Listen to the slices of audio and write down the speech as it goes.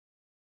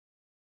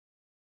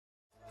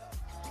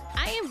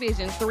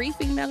envision 3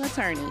 female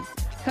attorneys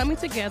coming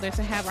together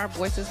to have our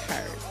voices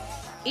heard.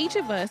 Each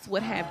of us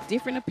would have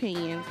different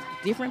opinions,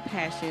 different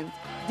passions,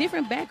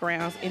 different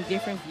backgrounds, and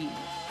different views.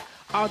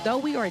 Although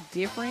we are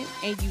different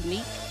and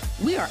unique,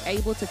 we are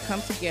able to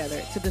come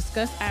together to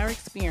discuss our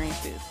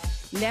experiences,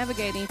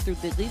 navigating through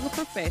the legal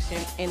profession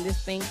and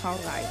this thing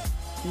called life.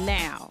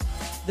 Now,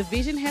 the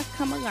vision has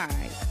come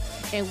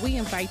alive, and we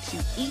invite you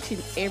each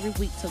and every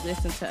week to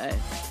listen to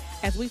us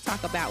as we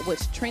talk about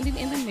what's trending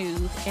in the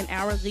news and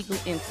our legal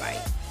insight,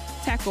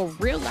 tackle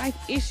real-life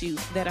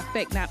issues that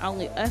affect not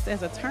only us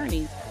as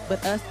attorneys,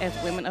 but us as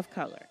women of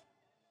color.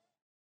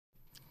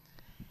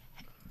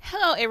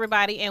 Hello,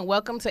 everybody, and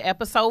welcome to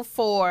episode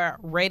 4,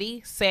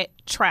 Ready, Set,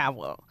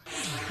 Travel.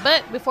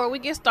 But before we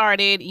get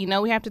started, you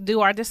know we have to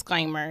do our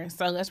disclaimer,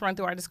 so let's run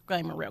through our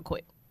disclaimer real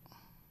quick.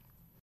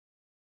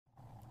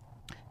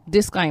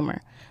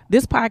 Disclaimer.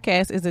 This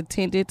podcast is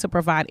intended to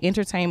provide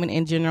entertainment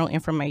and general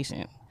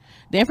information.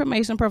 The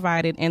information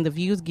provided and the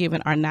views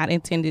given are not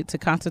intended to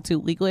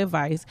constitute legal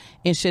advice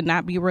and should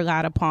not be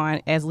relied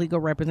upon as legal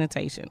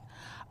representation.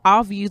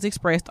 All views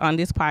expressed on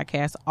this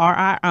podcast are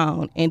our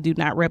own and do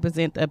not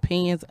represent the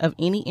opinions of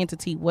any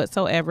entity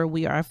whatsoever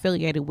we are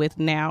affiliated with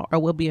now or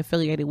will be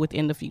affiliated with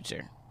in the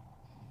future.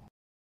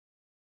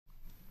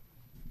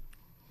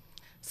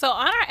 So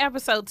on our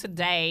episode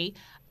today,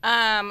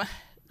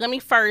 let me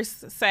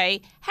first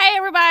say, hey,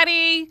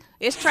 everybody,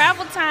 it's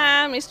travel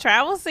time. It's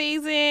travel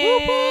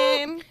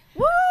season.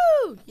 Woo!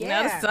 Yeah. You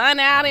know, the sun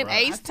out in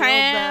Right. H-Town.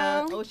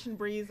 I feel the ocean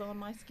breeze on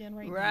my skin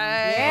right now.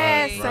 Right.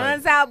 Yeah, Right.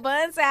 sun's out,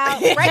 buns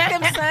out. Break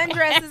them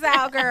sundresses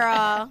out,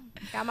 girl.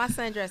 Got my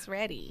sundress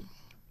ready.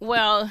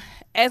 Well,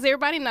 as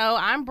everybody know,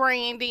 I'm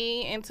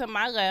Brandy, and to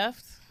my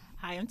left,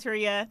 Hi, I'm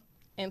Turia.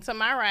 and to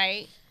my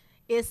right,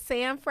 It's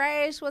Sam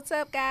Fresh. What's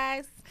up,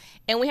 guys?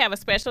 and we have a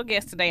special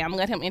guest today. I'm going to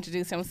let him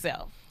introduce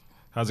himself.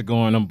 How's it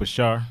going? I'm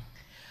Bashar.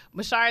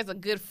 Bashar is a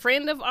good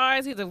friend of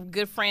ours. He's a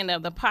good friend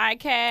of the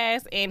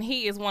podcast, and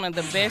he is one of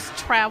the best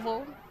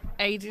travel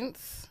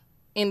agents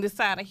in this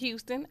side of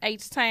Houston,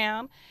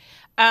 H-Town.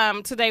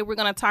 Today, we're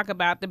going to talk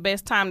about the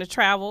best time to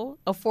travel,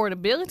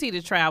 affordability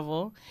to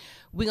travel.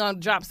 We're going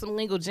to drop some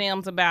legal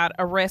gems about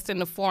arrest in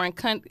the foreign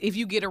country. If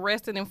you get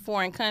arrested in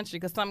foreign country,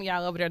 because some of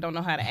y'all over there don't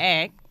know how to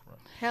act.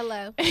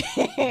 Hello.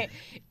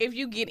 If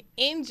you get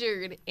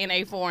injured in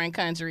a foreign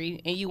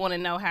country and you want to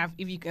know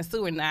if you can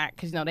sue or not,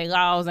 because, you know, they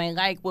laws ain't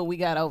like what we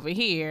got over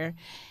here,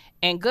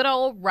 and good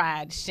old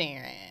ride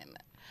sharing.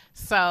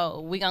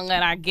 So we're going to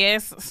let our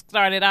guests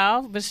start it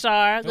off.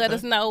 Bashar, let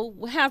us know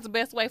how's the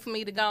best way for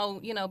me to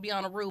go, you know, be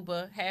on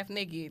Aruba, half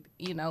naked,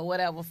 you know,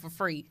 whatever, for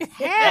free.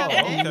 Hell,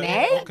 okay.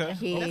 naked. That's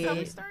how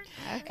we start.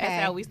 Okay.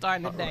 That's how we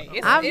starting today.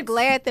 I'm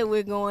glad that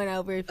we're going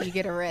over if you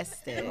get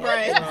arrested.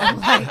 Right.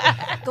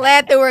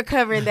 Glad that we're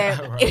covering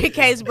that in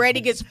case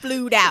Brady gets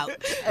flued out.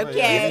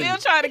 Okay. Still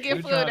trying to get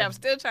You're food trying- up.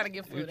 Still trying to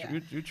get food up.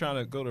 You're trying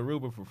to go to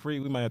Aruba for free.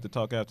 We might have to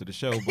talk after the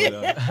show,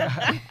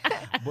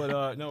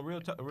 but no, real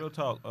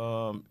talk.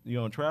 You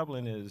know,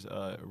 traveling is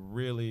a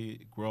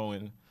really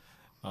growing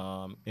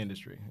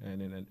industry,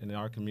 and in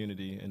our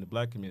community, in the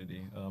Black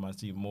community, I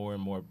see more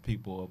and more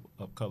people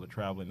of color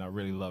traveling. I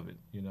really love it.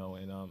 You know,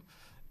 and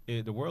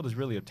the world is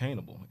really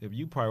obtainable. If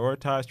you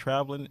prioritize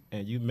traveling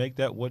and you make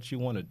that what you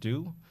want to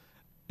do,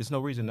 there's no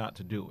reason not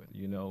to do it.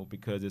 You know,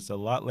 because it's a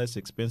lot less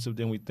expensive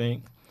than we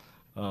think.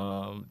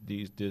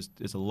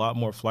 There's a lot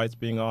more flights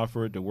being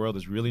offered. The world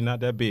is really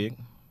not that big,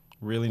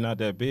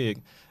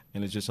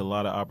 and it's just a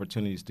lot of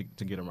opportunities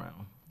to get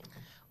around.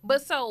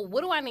 But so,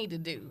 what do I need to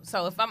do?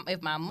 So, if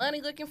my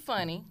money looking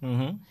funny,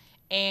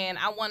 and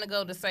I want to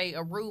go to, say,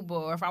 Aruba,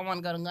 or if I want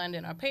to go to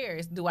London or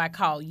Paris, do I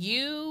call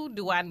you?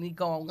 Do I need to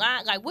go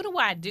online? Like, what do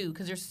I do?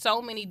 Because there's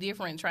so many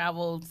different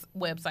travel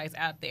websites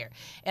out there,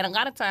 and a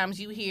lot of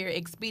times you hear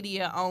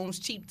Expedia owns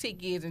cheap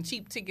tickets, and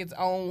cheap tickets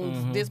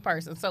owns this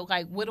person. So,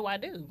 like, what do I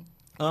do?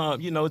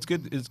 You know, it's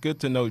good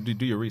to know to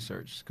do your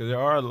research, because there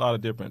are a lot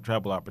of different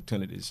travel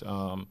opportunities.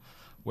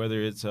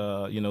 Whether it's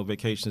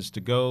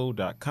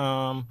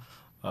vacationstogo.com.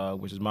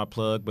 Which is my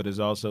plug, but it's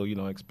also, you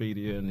know,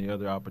 Expedia and the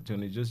other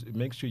opportunities. Just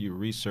make sure you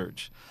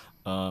research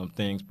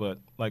things. But,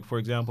 like, for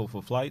example,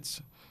 for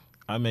flights,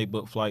 I may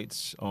book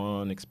flights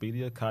on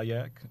Expedia,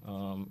 Kayak,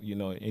 you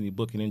know, any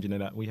booking engine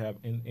that we have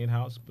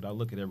in-house, but I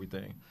look at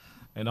everything.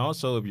 And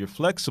also, if you're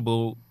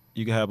flexible,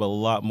 you can have a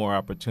lot more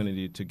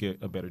opportunity to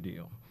get a better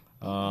deal.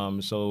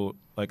 So,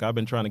 like, I've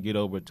been trying to get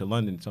over to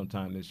London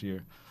sometime this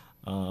year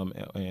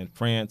and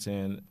France,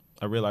 and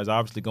I realized,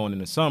 obviously, going in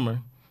the summer,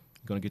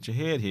 you're going to get your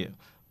head hit.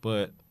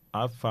 But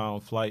I've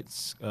found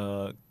flights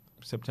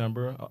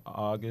September,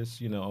 August,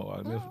 you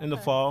know, in the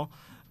fall,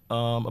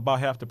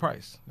 about half the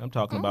price. I'm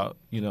talking about,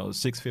 you know,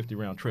 $650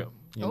 round trip.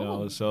 You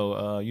know,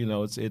 so you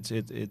know, it's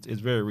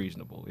very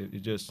reasonable. You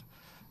just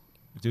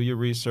do your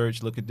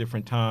research, look at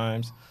different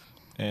times,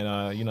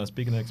 and you know,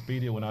 speaking of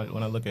Expedia, when I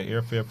look at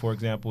airfare, for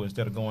example,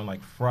 instead of going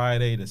like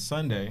Friday to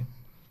Sunday,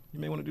 you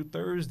may want to do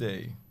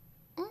Thursday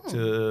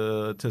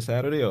to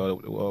Saturday,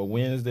 or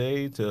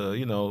Wednesday to,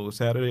 you know,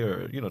 Saturday,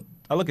 or, you know,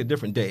 I look at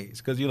different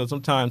days because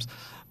sometimes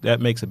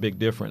that makes a big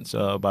difference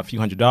by a few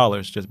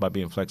 $100s just by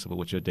being flexible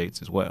with your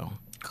dates as well.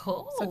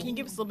 Cool. So can you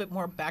give us a little bit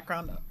more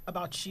background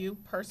about you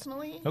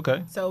personally?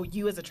 Okay. So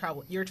you're a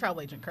travel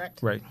agent, correct?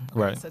 Right. Okay,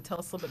 Right. So tell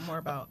us a little bit more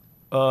about.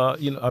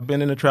 I've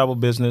been in the travel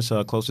business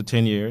close to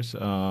 10 years.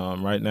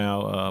 Right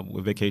now,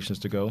 with Vacations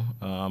to Go,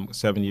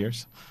 7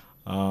 years.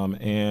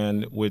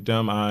 And with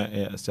them,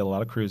 I sell a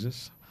lot of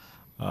cruises.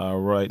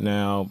 Right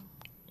now,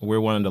 we're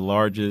one of the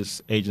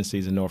largest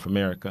agencies in North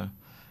America.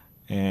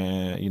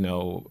 And,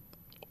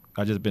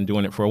 I've just been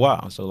doing it for a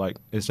while. So, like,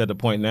 it's at the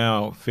point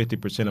now,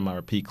 50% of my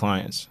repeat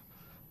clients,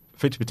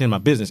 50% of my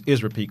business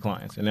is repeat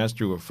clients. And that's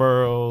through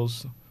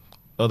referrals,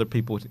 other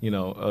people,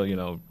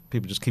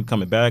 people just keep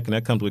coming back. And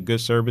that comes with good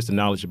service and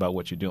knowledge about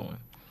what you're doing.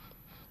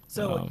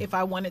 So if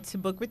I wanted to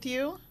book with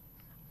you,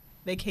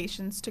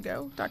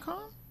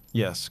 vacationstogo.com?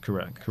 Yes,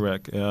 correct.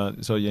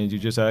 So you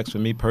just asked for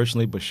me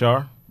personally,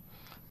 Bashar,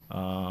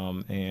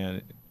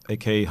 and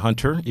a.k.a.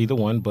 Hunter, either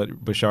one, but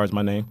Bashar is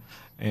my name.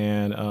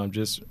 And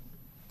just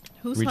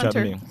Who's reach Hunter?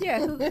 out to me.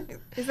 Yeah,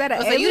 is that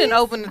an So you didn't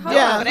alias? open the door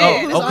Yeah. for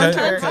that. Who's okay,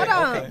 Hunter? okay, Hold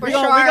on. okay. We're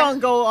going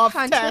to go off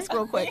Hunter? task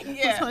real quick.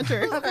 Yeah. Who's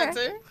Hunter?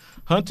 Okay.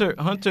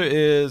 Hunter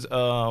is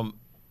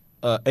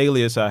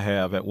alias I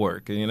have at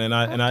work, and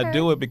I Okay.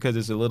 do it because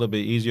it's a little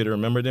bit easier to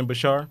remember than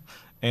Bashar,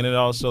 and it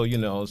also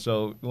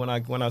so when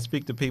I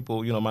speak to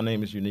people, my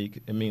name is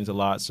unique. It means a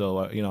lot. So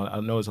I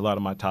notice a lot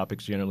of my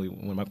topics generally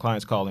when my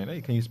clients call in,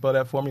 hey, can you spell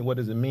that for me? What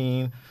does it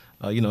mean?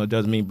 It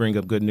doesn't mean bring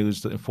up good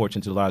news and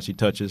fortune to the lives she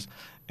touches,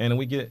 and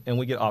we get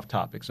off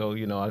topic. So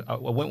I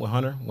went with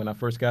Hunter when I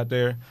first got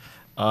there,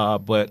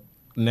 but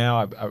now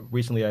I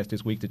recently asked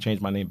this week to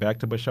change my name back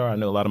to Bashar. I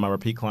know a lot of my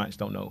repeat clients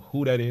don't know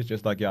who that is,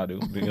 just like y'all do.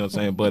 You know what I'm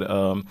saying? But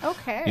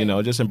Okay.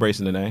 just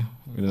embracing the name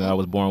I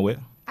was born with.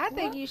 I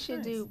think you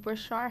should do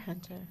Bashar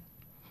Hunter.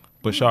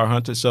 Bashar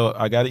Hunter. So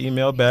I got an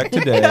email back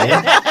today.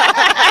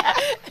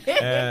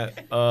 And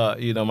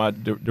my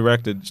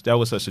director, that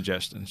was her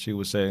suggestion. She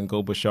was saying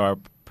go Bashar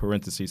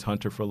parentheses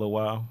Hunter for a little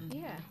while.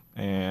 Yeah.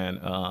 And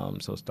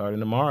so starting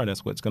tomorrow,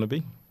 that's what it's going to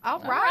be. All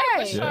right,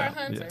 right. Bashar. Yeah,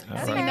 Hunter.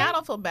 all See, right. now I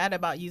don't feel bad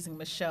about using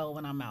Michelle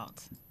when I'm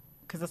out,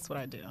 because that's what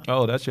I do.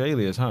 Oh, that's your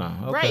alias, huh?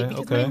 Okay, Right,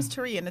 because my okay. name's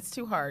Taria, and it's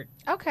too hard.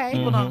 Okay.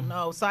 People don't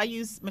know, so I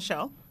use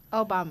Michelle.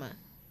 Obama.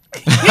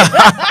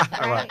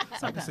 All right.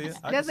 I can see it.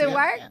 I Does can it see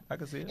work? I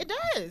can see it. It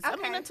does. I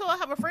mean, Okay. until I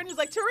have a friend who's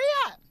like,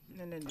 Taria.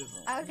 And then just,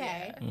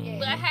 Okay. But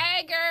Yeah.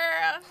 hey,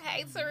 girl.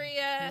 Hey,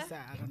 Taria. who's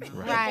that? I don't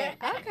know. Right.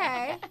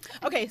 Okay.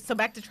 Okay, so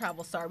back to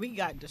travel. Sorry, we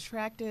got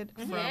distracted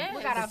from Yeah.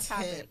 We got the off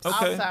topic. tips.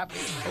 Okay. Off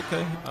topic.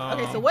 Okay.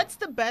 Okay, so what's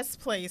the best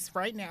place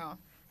right now,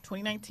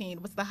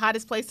 2019? What's the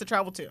hottest place to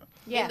travel to?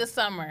 Yeah. In the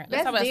summer. Let's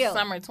Best talk about deal.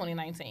 summer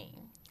 2019.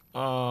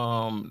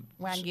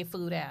 Where I can get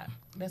food out.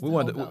 That's we the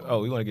want whole to. goal.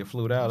 Oh, we want to get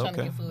flued out. I'm trying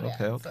to Okay. get food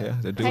Okay. out, Okay.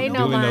 so. So Pay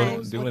no duly mind.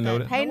 noted. Duly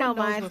noted. Pay no one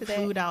knows mind what to that.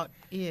 food out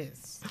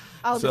is.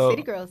 Oh, So- the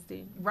city girls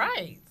do.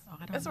 Right. I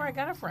don't That's where I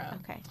got it from.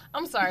 Okay.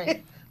 I'm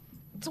sorry.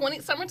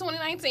 Summer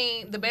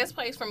 2019, the best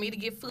place for me to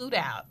get food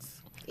out.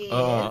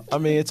 I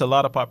mean, it's a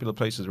lot of popular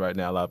places right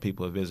now. A lot of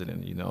people are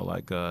visiting,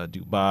 like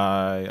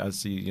Dubai. I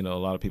see, a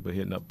lot of people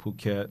hitting up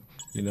Phuket,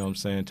 you know what I'm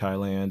saying,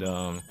 Thailand.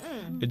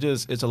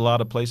 It's a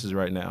lot of places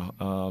right now.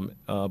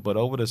 But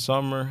over the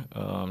summer,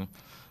 I'm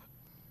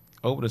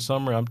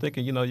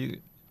thinking,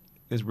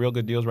 there's real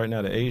good deals right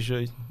now to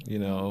Asia,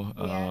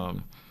 Yeah.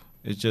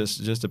 It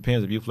just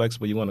depends. If you're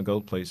flexible, you want to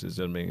go places.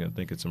 I mean, I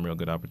think it's some real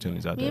good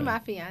opportunities out Me there. and my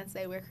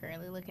fiance, we're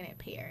currently looking at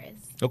Paris,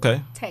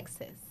 Okay.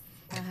 Texas.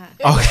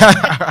 Okay.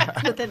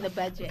 Within the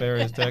budget.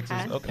 Paris, Texas.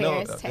 Uh-huh. Okay.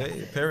 Paris, No,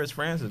 Texas. Paris,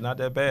 France is not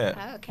that bad.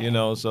 Okay.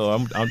 So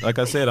I'm like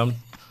I said, I'm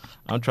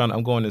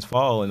going this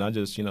fall, and I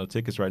just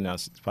tickets right now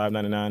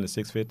 $5.99 to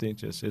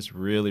 $6.50. It's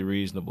really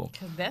reasonable.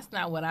 Because that's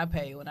not what I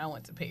paid when I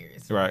went to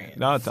Paris. Right.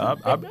 France. No,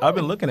 I've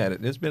been looking at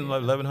it. It's been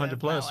like 1,100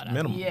 plus That's not what I-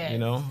 minimum. Yes.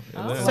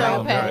 Oh, So-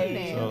 well Right.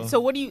 paid. So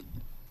what do you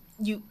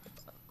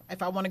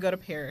if I want to go to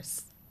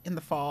Paris in the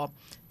fall,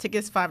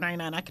 tickets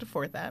 $5.99, I could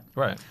afford that.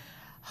 Right.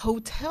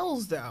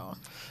 Hotels though,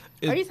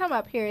 Are you talking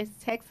about Paris,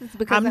 Texas?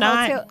 Because I'm the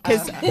not hotel-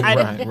 because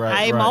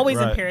I'm always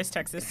in right. Paris,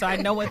 Texas, so I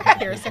know what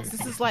Paris,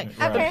 Texas is like.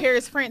 Right. But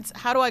Paris, France,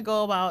 how do I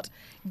go about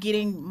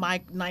getting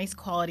my nice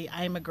quality?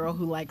 I am a girl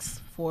who likes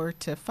 4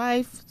 to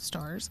 5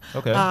 stars,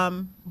 Okay.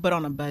 but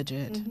on a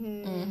budget.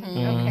 Okay.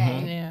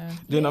 Yeah.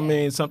 Then I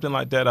mean something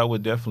like that. I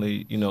would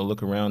definitely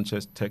look around,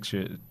 just check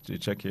your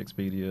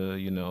Expedia,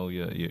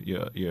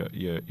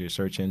 your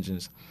search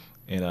engines,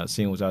 and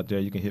seeing what's out there.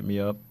 You can hit me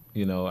up.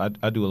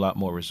 I do a lot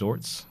more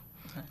resorts.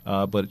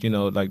 But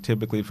like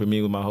typically for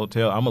me with my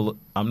hotel,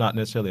 I'm not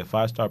necessarily a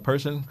 5-star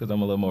person because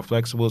I'm a little more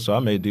flexible. So I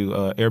may do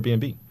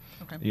Airbnb.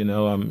 Okay.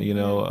 I'm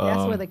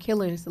That's where the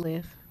killers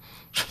live.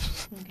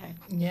 Okay.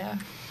 Yeah.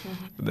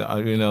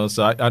 You know,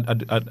 so I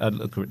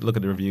look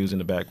at the reviews in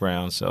the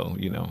background. So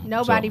you know,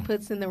 Nobody so.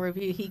 puts in the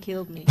review. He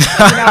killed me. You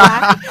know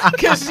why?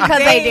 Because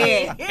they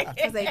did.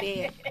 Because they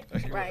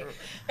did. Right.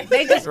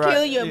 They just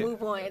kill you and yeah.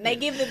 move on. They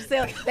give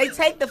themselves. They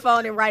take the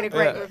phone and write a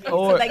great review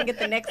so they can get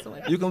the next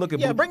one. You can look at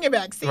Yeah, bring it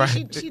back. See, Right.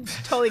 she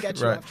totally got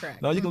you Right. off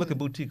track. No, you can look at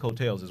boutique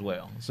hotels as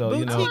well. So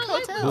you know, Boutique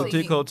hotels.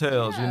 boutique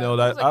hotels. Yeah, You know,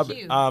 those that are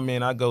cute. I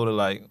mean, I go to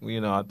like,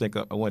 you know, I think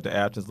I went to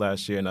Athens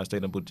last year and I stayed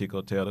in a boutique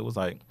hotel. It was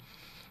like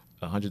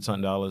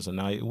 $100-something a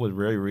night. It was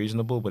very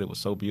reasonable, but it was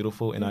so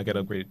beautiful, and I got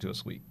upgraded to a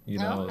suite. You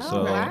know, Oh,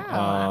 so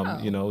wow.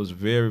 you know, it was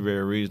very,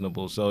 very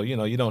reasonable. So you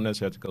know, you don't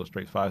necessarily have to go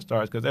straight 5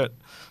 stars because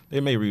they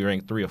may be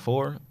ranked 3 or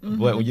 4,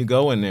 but when you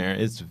go in there,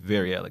 it's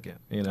very elegant.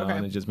 You know, Okay.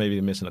 and it just maybe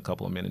missing a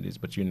couple of amenities,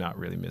 but you're not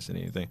really missing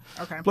anything.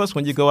 Okay. Plus,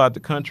 when you go out the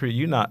country,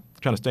 you're not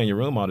trying to stay in your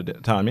room all the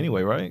time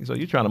anyway, right? So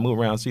you're trying to move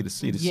around, see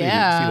the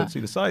Yeah.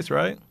 sights,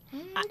 right?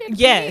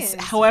 Yes.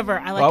 depends. However,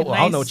 I like Well, a nice.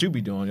 I don't know what you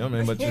be doing, I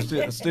mean, but you're still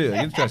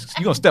you're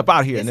gonna step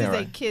out here This and is there, a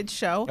right? kid's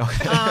show.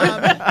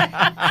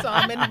 So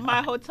I'm in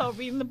my hotel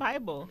reading the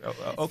Bible,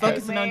 Okay.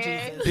 focusing on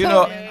Jesus. You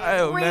know,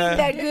 Read man.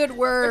 that good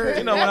word.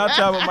 You know, when I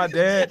travel with my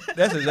dad,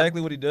 that's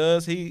exactly what he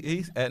does.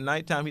 He at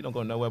nighttime he don't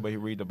go nowhere, but he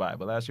read the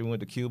Bible. Last year we went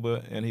to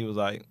Cuba, and he was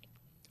like,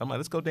 "I'm like,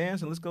 let's go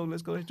dance and let's go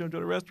enjoy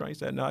the restaurant." He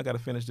said, "No, I got to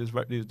finish this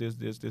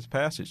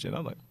passage." And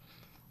I'm like,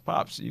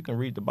 "Pops, you can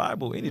read the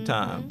Bible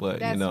anytime, but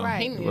That's you know,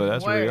 right. He knew well, the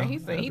that's word. real. He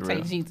said That's he real.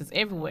 takes Jesus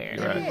everywhere.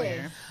 Right.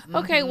 Everywhere.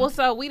 Okay, well,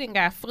 so we done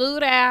got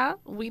food out.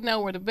 We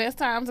know where the best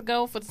time to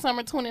go for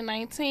summer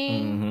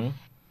 2019.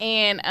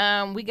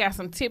 And we got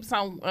some tips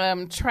on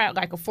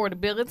like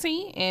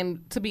affordability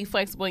and to be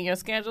flexible in your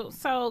schedule.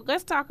 So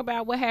let's talk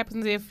about what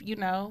happens if, you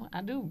know,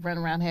 I do run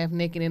around half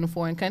naked in a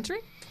foreign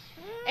country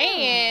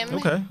and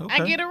Okay.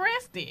 I get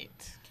arrested.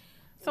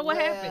 So what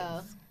Well,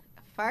 happens?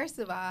 First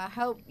of all, I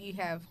hope you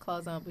have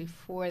clothes on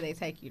before they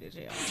take you to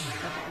jail.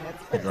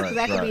 Okay, Right,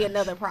 that could be right.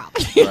 another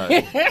problem.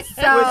 Right.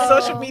 So, With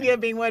social media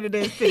being what it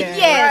is today.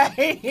 Yes.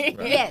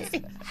 Yes.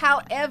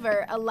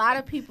 However, a lot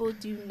of people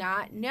do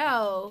not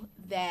know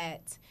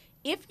that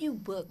if you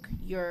book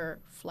your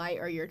flight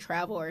or your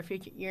travel, or if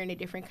you're in a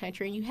different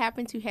country and you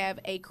happen to have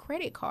a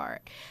credit card,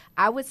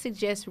 I would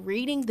suggest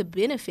reading the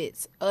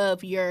benefits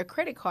of your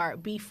credit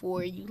card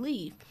before you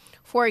leave.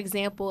 For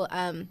example,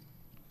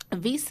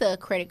 Visa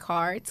credit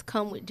cards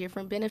come with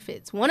different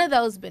benefits. One of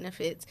those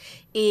benefits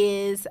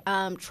is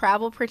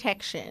travel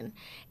protection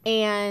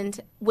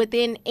and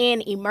within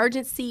an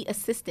emergency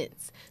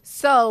assistance.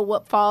 So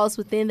what falls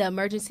within the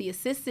emergency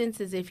assistance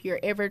is if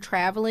you're ever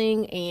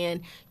traveling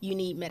and you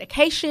need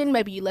medication,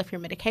 maybe you left your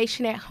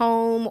medication at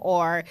home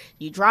or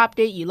you dropped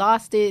it, you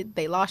lost it,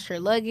 they lost your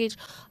luggage.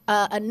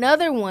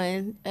 Another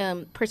one,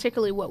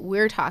 particularly what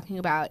we're talking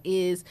about,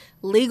 is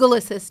legal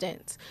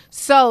assistance.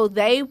 So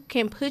they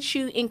can put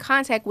you in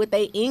contact with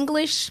a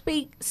English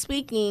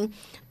speaking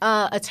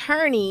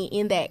attorney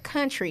in that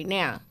country.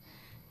 Now,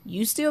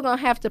 you still gonna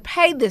have to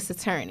pay this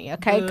attorney,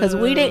 okay? Because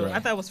we didn't. I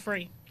thought it was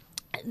free.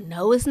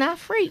 No, it's not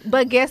free.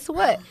 But guess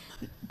what?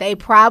 They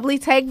probably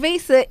take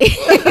Visa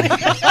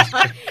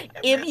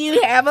if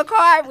you have a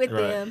card with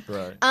them.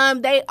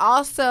 Right. They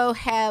also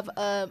have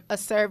a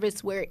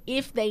service where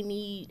if they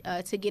need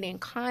to get in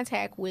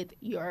contact with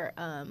your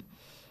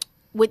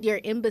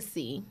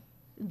embassy,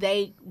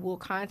 they will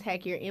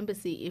contact your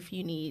embassy if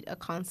you need a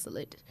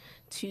consulate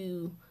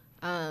to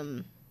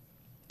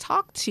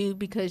talk to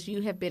because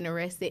you have been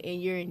arrested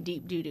and you're in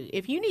deep doo-doo.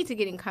 If you need to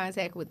get in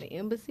contact with the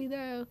embassy,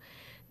 though,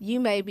 you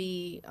may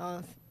be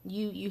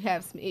you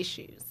have some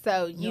issues.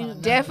 So you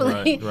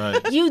definitely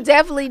Right. you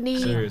definitely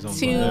need Serious on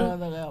to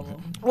that.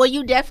 well,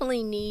 you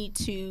definitely need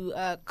to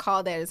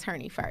call that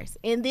attorney first.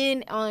 And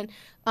then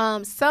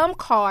on some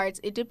cards,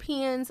 it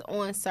depends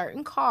on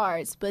certain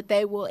cards, but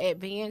they will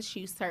advance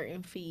you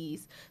certain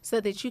fees so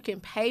that you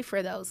can pay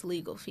for those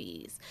legal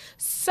fees.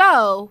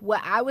 So what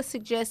I would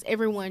suggest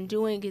everyone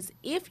doing is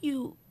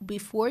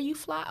before you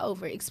fly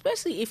over,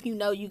 especially if you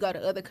know you go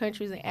to other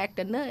countries and act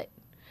a nut,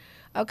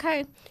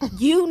 okay,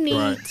 you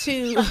need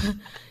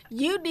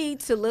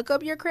to look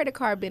up your credit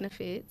card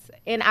benefits,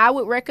 and I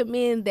would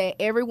recommend that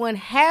everyone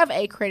have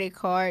a credit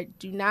card.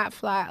 Do not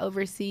fly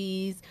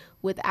overseas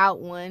without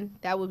one.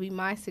 That would be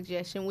my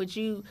suggestion. Would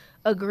you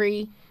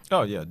agree?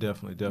 Oh yeah,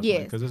 definitely.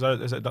 Yes. Because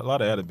there's a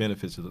lot of added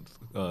benefits to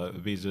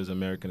Visas,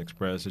 American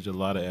Express. There's a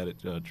lot of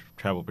added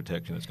travel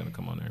protection that's going to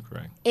come on there.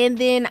 Correct. And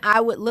then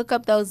I would look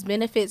up those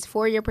benefits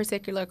for your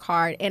particular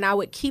card, and I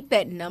would keep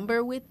that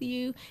number with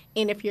you.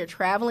 And if you're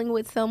traveling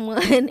with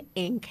someone,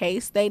 in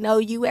case they know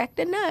you act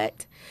a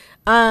nut,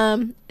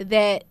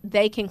 that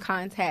they can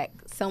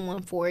contact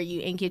someone for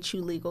you and get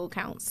you legal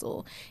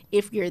counsel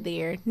if you're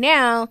there.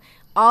 Now,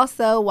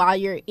 also, while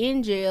you're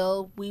in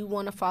jail, we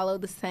want to follow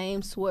the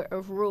same sort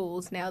of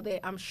rules. Now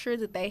that I'm sure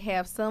that they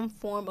have some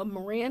form of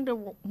Miranda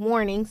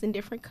warnings in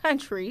different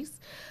countries,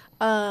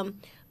 but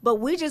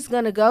we're just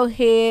going to go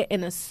ahead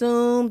and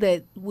assume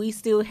that we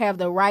still have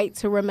the right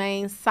to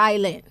remain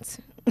silent,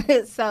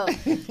 So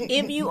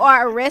if you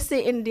are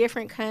arrested in a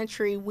different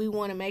country, we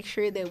want to make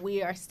sure that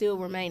we are still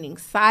remaining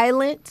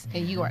silent.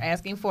 And you are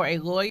asking for a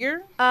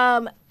lawyer?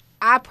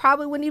 I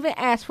probably wouldn't even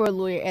ask for a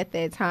lawyer at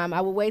that time. I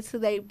would wait till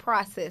they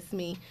process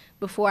me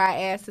before I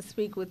ask to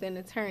speak with an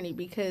attorney,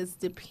 because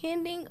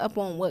depending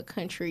upon what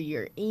country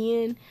you're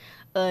in,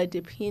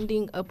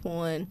 depending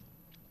upon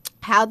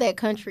how that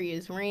country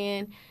is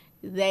ran,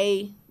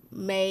 they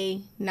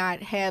may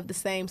not have the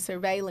same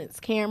surveillance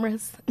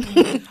cameras.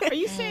 Are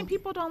you saying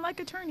people don't like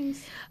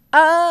attorneys?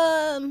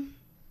 I'm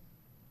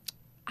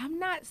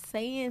not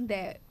saying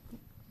that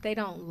they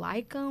don't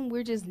like them.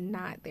 We're just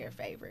not their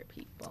favorite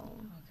people,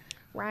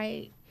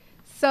 right?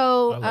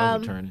 So, I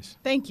love attorneys.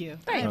 Thank you.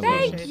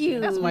 thank you.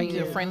 That's why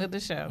you're a friend of the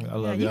show. I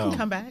love You y'all. can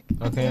come back.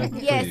 Okay.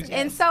 Yes, Please.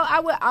 and so I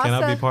would also.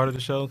 Can I be part of the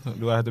show?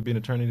 Do I have to be an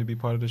attorney to be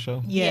part of the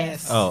show?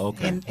 Yes. Oh,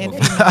 okay. And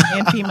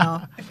Okay.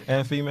 female.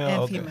 And female.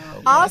 And okay. female.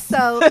 Okay.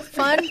 Also,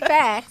 fun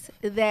fact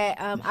that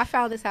I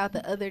found this out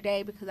the other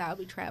day because I'll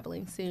be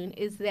traveling soon,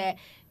 is that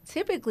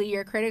typically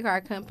your credit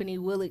card company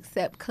will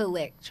accept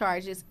collect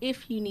charges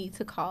if you need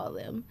to call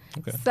them.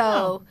 Okay.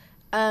 So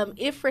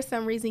if for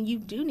some reason you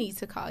do need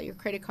to call your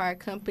credit card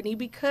company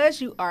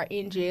because you are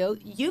in jail,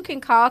 you can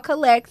call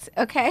collect,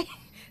 okay?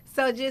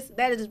 So just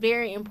that is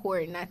very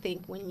important, I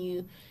think,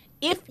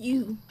 if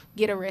you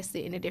get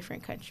arrested in a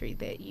different country,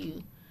 that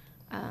you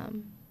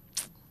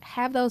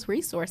have those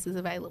resources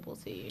available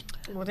to you.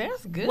 Well,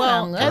 that's good.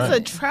 Well, as a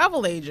Right.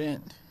 travel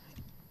agent,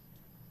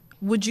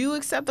 would you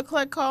accept the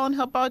collect call and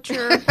help out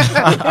your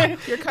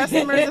your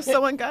customers if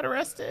someone got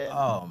arrested?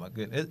 Oh my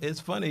goodness, it's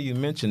funny you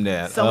mentioned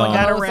that. Someone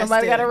got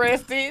Somebody got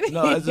arrested.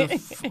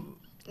 arrested.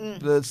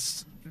 No,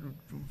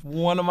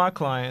 one of my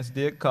clients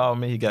did call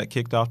me. He got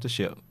kicked off the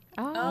ship.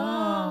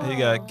 Oh. He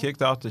got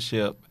kicked off the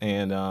ship,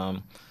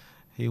 and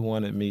he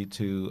wanted me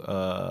to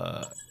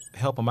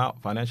help him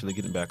out financially,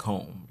 getting back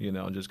home. You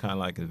know, just kind of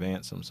like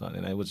advance him something.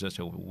 And it was just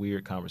a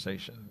weird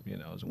conversation. You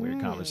know, it was a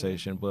weird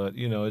conversation, but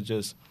you know, it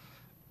just.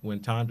 When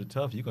times are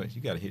tough, you got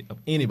to hit up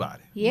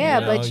anybody. Yeah,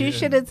 you know? but you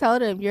should have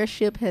told him your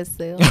ship has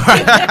sailed.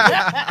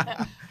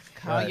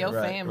 Call your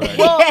family. Right.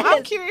 Well,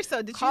 I'm curious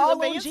though. Did Call you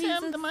on advance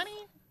Jesus. him the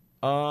money?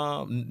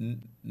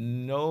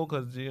 No,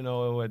 because you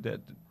know what that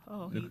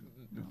Oh,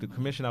 the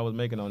commission I was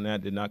making on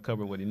that did not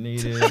cover what he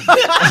needed.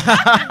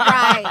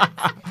 Right.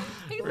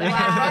 He's Right.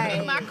 like,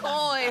 "Bring my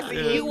coins.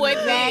 And you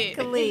wasn't it."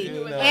 Exactly.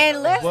 You know,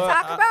 And let's but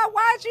talk I- about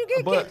why'd you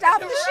get but- kicked off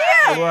the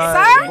ship,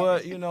 Right, sir?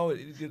 but you know,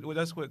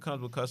 that's what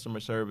comes with customer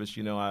service.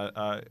 You know,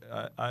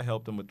 I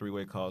helped them with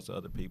three-way calls to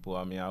other people.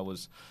 I mean, I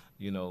was,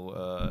 you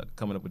know,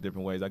 coming up with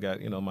different ways. I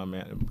got, you know, my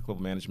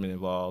corporate management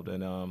involved,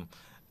 and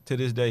to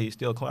this day, he's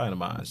still a client of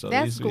mine. So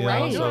That's you know,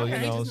 great. so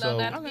Okay. you know, Just know so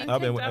not to get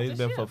I've been kicked off he's the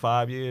been ship. for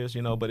 5 years.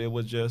 You know, but it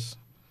was just.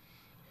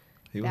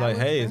 He was That like,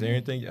 was "Hey, is great. there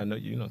anything I know?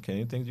 You know, can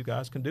anything you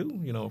guys can do?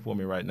 You know, for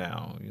me right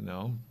now? You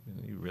know."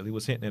 And he really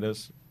was hinting at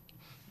us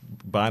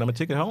buying him a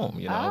ticket home.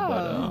 You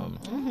know,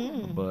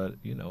 but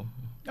you know.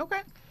 okay.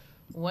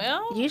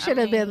 Well, You should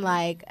have been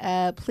like,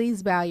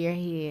 please bow your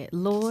head,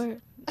 Lord.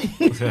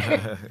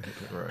 right.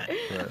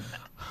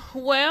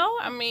 Well,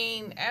 I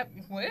mean, that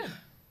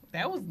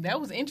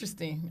was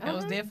interesting. That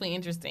was definitely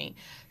interesting.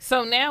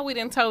 So now we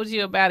done told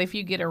you about if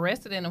you get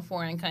arrested in a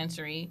foreign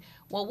country.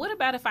 Well, what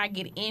about if I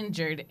get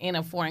injured in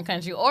a foreign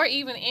country, or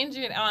even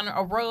injured on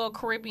a Royal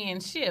Caribbean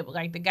ship,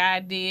 like the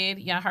guy did?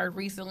 Y'all heard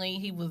recently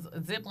he was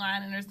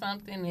ziplining or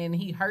something, and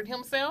he hurt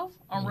himself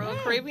on Royal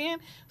Caribbean.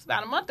 It was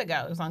about a month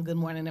ago. It was on Good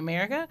Morning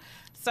America.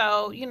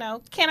 So you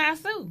know, can I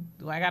sue?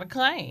 Do I got a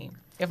claim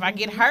if I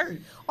get hurt?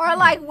 Or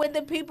like with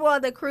the people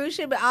on the cruise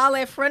ship and all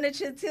that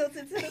furniture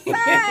tilted to the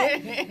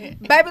side.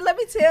 Baby, let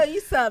me tell you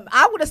something.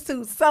 I would have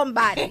sued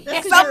somebody.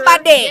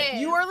 Somebody.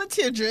 You are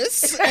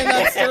litigious, and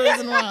that's the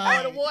reason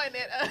why. One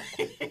that,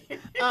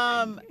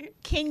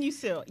 Can you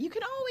sue? You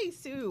can always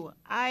sue.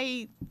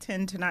 I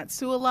tend to not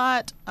sue a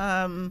lot,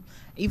 even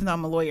though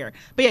I'm a lawyer.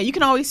 But yeah, you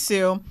can always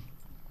sue.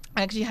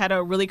 I actually had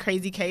a really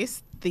crazy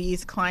case.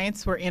 These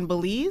clients were in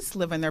Belize,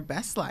 living their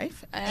best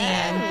life,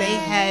 and they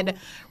had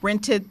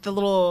rented the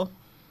little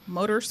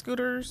motor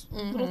scooters,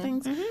 little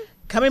things,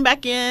 coming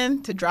back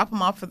in to drop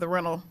them off for the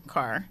rental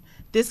car.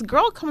 This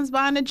girl comes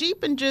by in a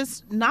Jeep and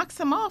just knocks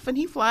him off, and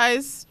he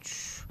flies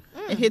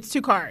and hits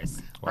two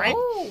cars, right?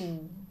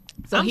 Ooh.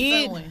 So I'm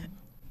he suing.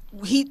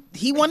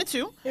 he wanted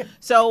to.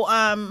 So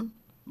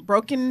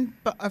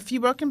a few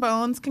broken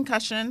bones,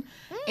 concussion,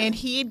 and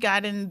he had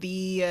gotten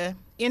the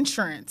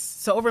insurance.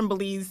 So over in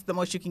Belize, the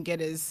most you can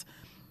get is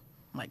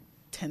like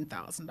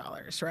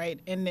 $10,000, right?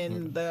 And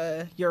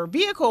then your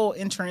vehicle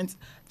insurance,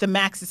 the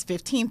max is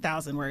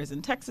 $15,000, whereas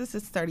in Texas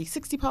it's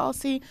 30/60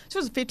 policy. So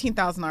it's a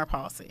 $15,000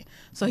 policy.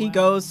 So he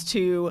goes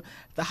to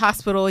the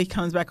hospital. He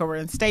comes back over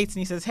in the States and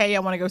he says, "Hey, I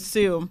want to go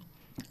sue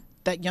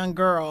that young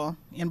girl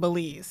in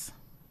Belize.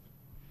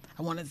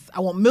 I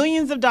want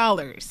millions of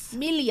dollars."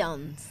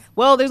 Millions.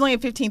 Well, there's only a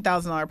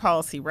 $15,000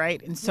 policy,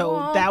 right? And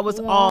so that was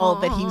all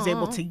that he was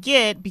able to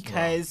get,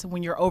 because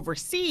when you're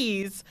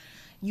overseas,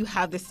 you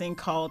have this thing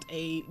called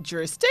a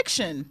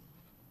jurisdiction.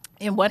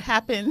 And what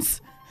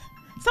happens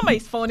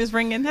Somebody's phone is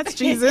ringing. That's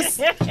Jesus.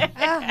 He's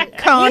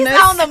Calling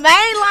us. on the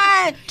main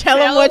line. Tell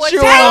him what you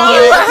Thank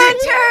you, want.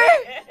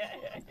 Hunter.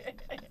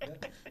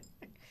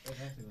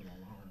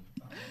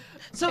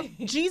 So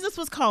Jesus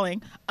was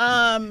calling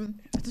to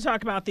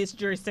talk about this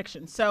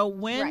jurisdiction. So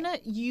when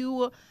Right.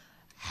 you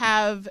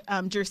have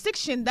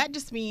jurisdiction, that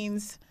just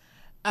means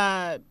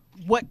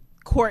what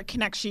court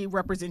can actually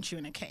represent you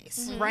in a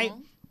case, right?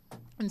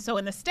 And so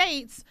in the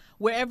States,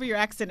 wherever your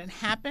accident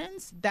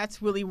happens,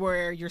 that's really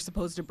where you're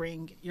supposed to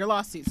bring your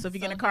lawsuit. So if you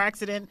get in a car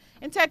accident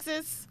in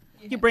Texas,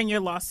 you bring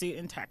your lawsuit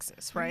in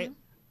Texas, right?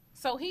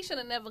 So he should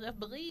have never left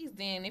Belize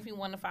then if he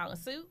wanted to file a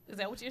suit. Is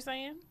that what you're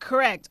saying?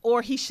 Correct.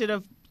 Or he should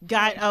have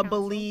got a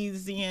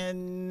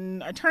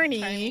Belizean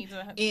attorney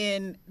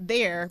in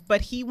there,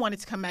 but he wanted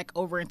to come back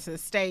over into the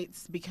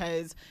States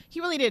because he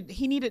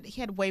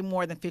had way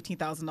more than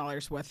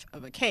 $15,000 worth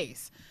of a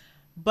case.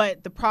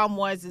 But the problem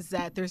is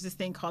that there's this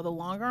thing called the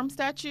long arm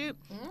statute.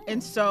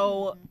 And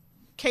so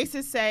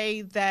cases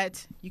say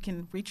that you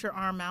can reach your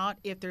arm out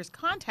if there's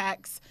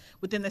contacts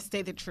within the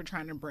state that you're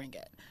trying to bring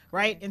it,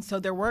 right? And so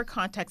there were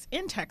contacts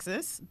in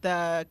Texas.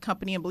 The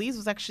company in Belize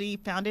was actually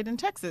founded in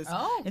Texas.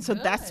 Oh, and so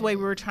that's the way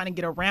we were trying to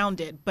get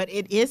around it. But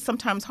it is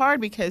sometimes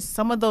hard because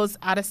some of those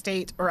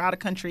out-of-state or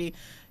out-of-country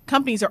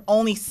companies are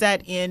only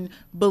set in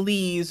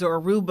Belize or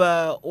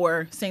Aruba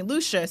or St.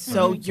 Lucia.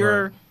 So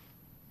you're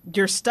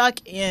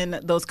stuck in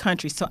those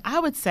countries. So I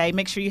would say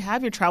make sure you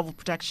have your travel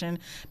protection.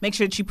 Make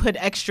sure that you put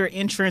extra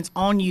insurance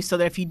on you so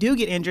that if you do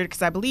get injured,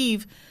 because I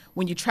believe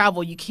when you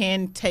travel, you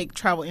can take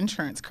travel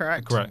insurance,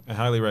 correct? Correct. I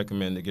highly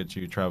recommend to get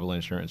you travel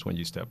insurance when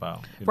you step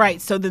out.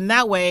 Right. So then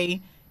that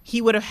way he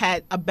would have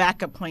had a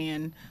backup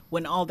plan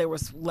when all there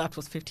was left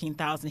was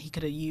 $15,000. He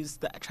could have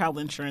used the travel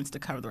insurance to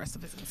cover the rest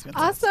of his expenses.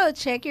 Also,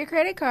 check your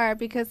credit card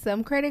because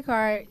some credit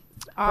cards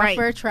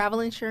offer travel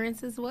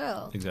insurance as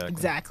well.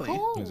 Exactly.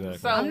 Cool. Exactly.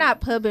 So I'm not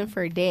pubbing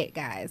for debt,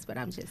 guys, but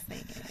I'm just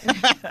saying.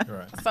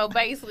 Right. So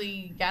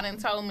basically, y'all done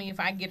told me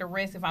if I get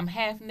arrested, if I'm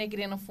half naked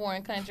in a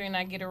foreign country and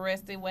I get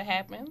arrested, what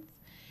happens?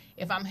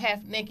 If I'm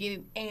half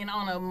naked and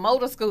on a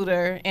motor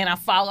scooter and I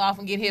fall off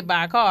and get hit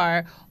by a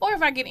car, or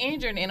if I get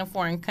injured in a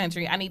foreign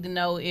country, I need to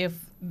know if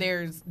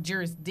there's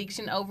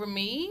jurisdiction over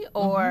me,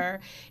 or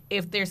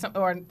if there's some,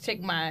 or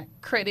check my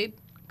credit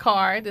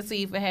card to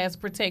see if it has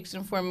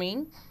protection for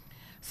me.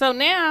 So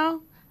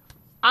now,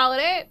 all of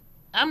that,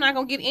 I'm not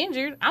gonna get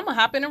injured. I'm gonna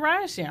hop in a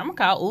ride share. I'm gonna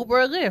call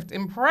Uber or Lyft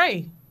and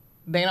pray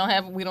we don't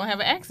have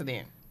an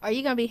accident. Are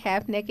you gonna be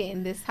half naked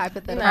in this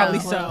hypothetical? Probably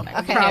No. so.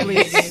 Okay.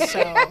 Probably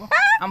so.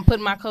 I'm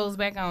putting my clothes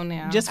back on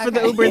now. Just for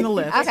the Uber and the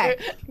Lyft. Okay.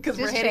 because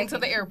we're Just heading to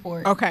checking. the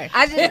airport. Okay.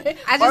 I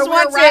just Or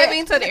want we're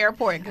arriving to the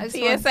airport. I just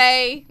want-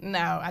 TSA, no,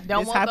 I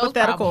don't It's want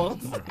hypothetical.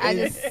 those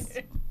problems.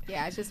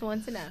 I just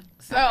want to know.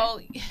 So,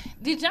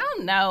 did y'all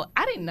know?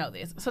 I didn't know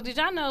this. So, did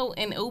y'all know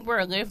in Uber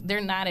or Lyft,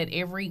 they're not at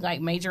every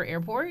major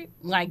airport?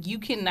 Like, you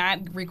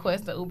cannot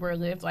request the Uber or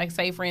Lyft. Like,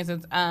 say for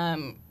instance, I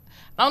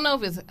don't know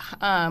if it's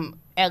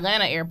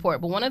Atlanta Airport,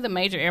 but one of the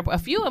major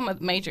airports, a few of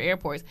the major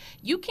airports,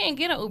 you can't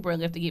get an Uber or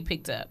Lyft to get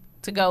picked up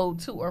to go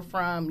to or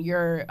from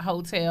your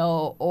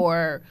hotel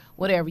or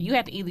whatever. You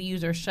have to either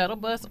use your shuttle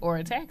bus or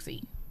a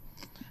taxi.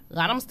 A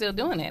lot of them still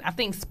doing it. I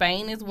think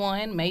Spain is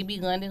one, maybe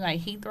London,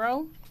 like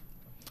Heathrow.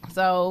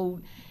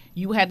 So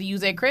you had to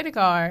use that credit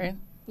card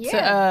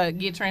to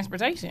get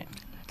transportation.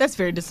 That's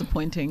very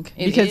disappointing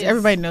It because is.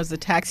 everybody knows the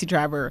taxi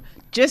driver.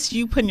 Just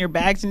you putting your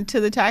bags into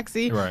the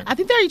taxi. Right. I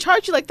think they already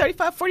charge you like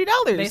 $35,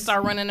 $40. They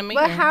start running the meter.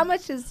 But how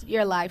much is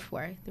your life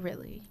worth,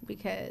 really?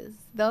 Because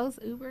those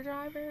Uber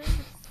drivers,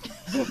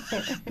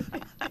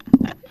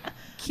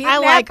 I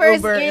like kidnappers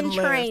Uber in and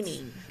Lyft.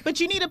 training. But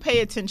you need to pay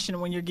attention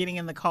when you're getting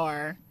in the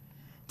car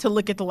to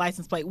look at the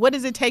license plate. What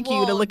does it take you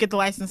to Well, look at the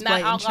license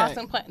plate and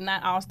check?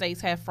 Not all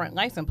states have front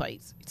license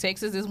plates.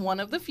 Texas is one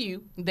of the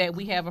few that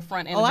we have a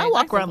front and Oh, a I back walk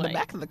license around the plate.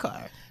 back of the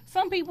car.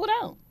 Some people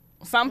don't.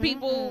 Some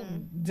people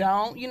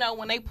don't. You know,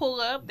 when they pull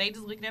up, they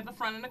just look at the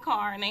front of the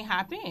car and they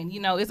hop in. You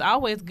know, it's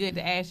always good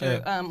to ask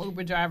your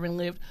Uber driver and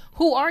Lyft,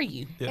 who are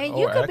you? Yeah, And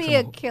you or could ask be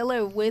a them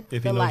killer with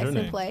if the he knows your license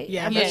name. plate.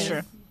 Yeah, I that's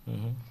mean, true.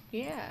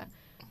 Yeah.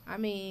 I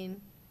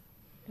mean,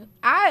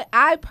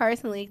 I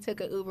personally took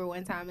an Uber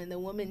one time and the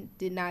woman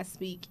did not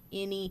speak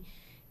any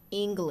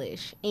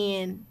English.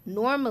 And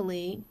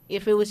normally,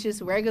 if it was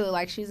just regular,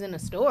 like she's in a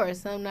store or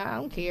something, I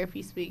don't care if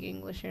you speak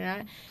English or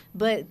not.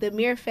 But the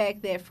mere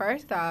fact that,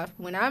 first off,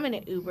 when I'm in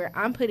an Uber,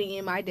 I'm putting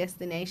in my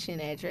destination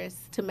address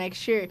to make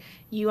sure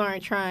you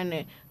aren't trying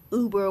to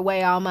Uber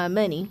away all my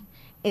money.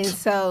 And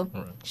so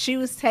she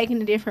was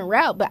taking a different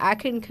route, but I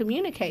couldn't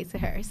communicate to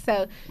her.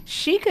 So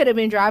she could have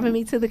been driving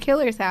me to the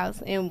killer's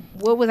house. And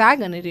what was I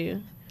going to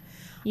do?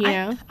 You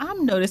know?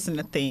 I'm noticing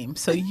a theme.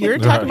 So you're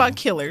talking Right. about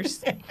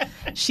killers.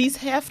 She's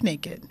half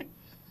naked.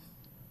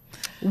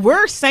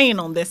 We're sane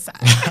on this side.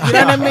 You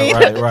know what I mean?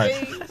 Right.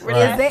 Is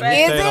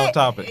Stay on it?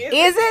 topic.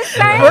 Is it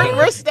safe?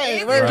 We're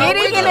staying. We're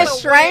Getting in a We're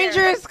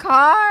stranger's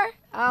car?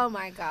 Oh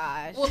my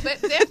gosh. Well,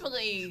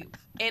 definitely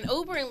And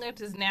Uber and Lyft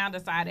has now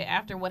decided,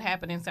 after what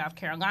happened in South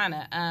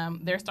Carolina,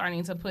 they're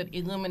starting to put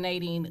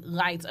illuminating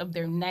lights of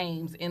their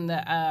names in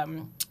the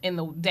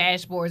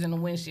dashboards and the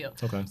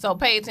windshield. Okay. So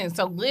pay attention.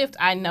 So Lyft,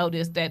 I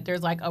noticed that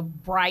there's like a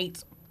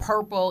bright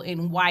purple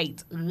and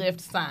white Lyft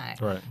sign.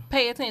 Right.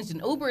 Pay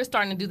attention. Uber is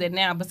starting to do that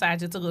now,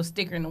 besides just a little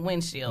sticker in the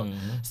windshield.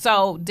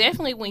 So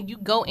definitely when you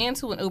go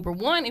into an Uber,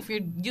 one, if you're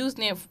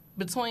using it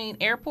between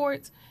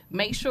airports,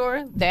 make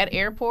sure that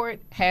airport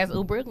has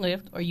Uber and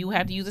Lyft, or you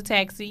have to use a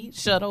taxi,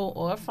 shuttle,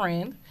 or a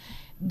friend.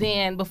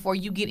 Then before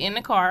you get in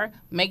the car,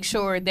 make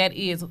sure that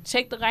is,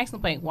 check the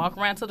license plate. Walk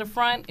around to the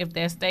front if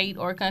that state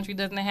or country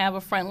doesn't have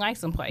a front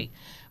license plate.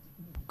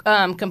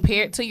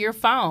 Compare it to your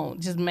phone.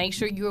 Just make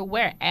sure you're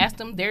aware. Ask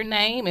them their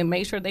name and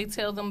make sure they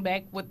tell them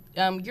back what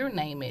your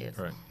name is.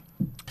 Right.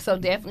 So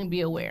definitely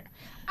be aware.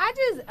 I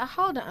just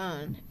hold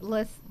on.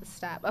 Let's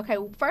stop. Okay,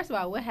 first of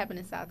all, what happened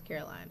in South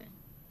Carolina?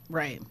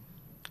 Right.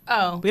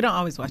 Oh, We don't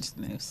always watch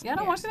the news. y'all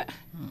don't watch that?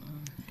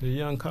 The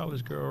young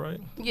college girl, right?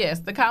 Yes,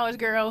 the college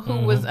girl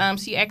who was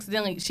she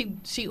accidentally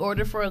she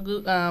ordered for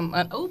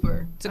an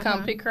Uber to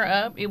come pick her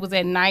up. It was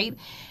at night,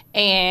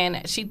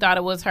 and she thought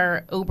it was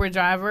her Uber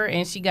driver,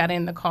 and she got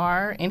in the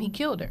car and he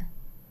killed her.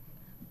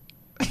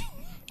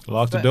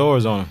 Locked the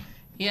doors on her.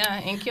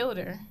 Yeah, and killed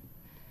her.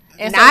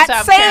 And Not so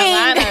South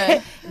saying,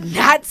 Carolina,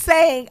 not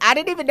saying. I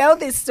didn't even know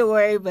this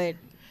story, but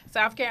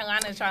South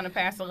Carolina is trying to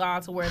pass a law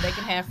to where they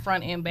can have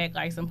front and back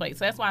license plates.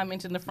 So that's why I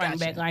mentioned the front and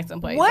back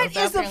license plates. what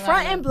So is South the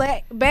front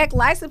Carolina- and back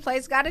license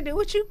plates got to do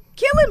with you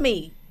killing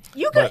me?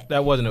 You could. But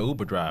that wasn't an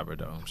Uber driver,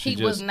 though.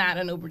 He was not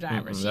an Uber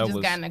driver. She that just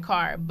was- got in the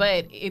car.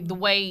 But the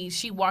way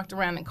she walked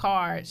around the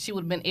car, she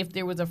would have been, if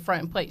there was a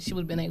front plate, she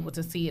would have been able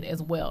to see it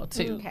as well,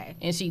 too. Okay.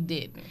 And she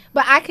didn't.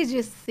 But I could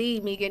just see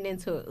me getting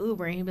into an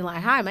Uber and he'd be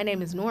like, "Hi, my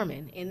name is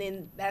Norman," and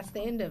then that's the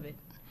end of it.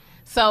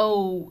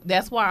 So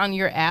that's why on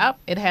your app,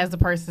 it has the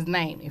person's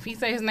name. If he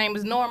say his name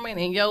is Norman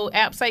and your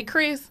app say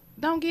Chris,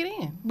 don't get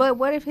in. But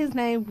what if his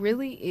name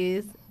really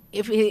is?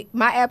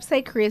 My app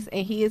say Chris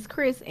and he is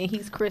Chris and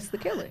he's Chris the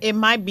killer. It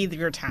might be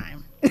your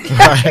time.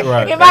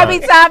 right. It might be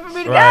time for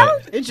me to go.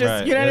 It's just,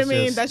 Right. you know what I That's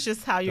mean? just That's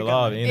just how you the go.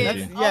 law of energy.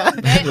 Yeah.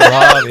 The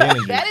law of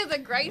energy. That is a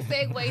great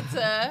segue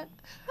to,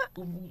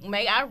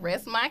 may I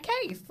rest my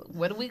case?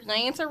 What are we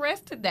laying to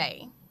rest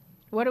today?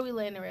 What are we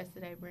laying the rest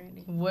today,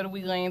 Brandy? What are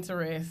we laying to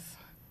rest?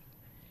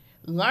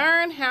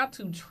 Learn how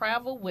to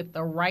travel with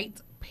the right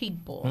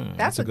people.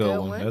 That's a good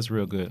one. That's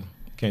real good.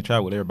 Can't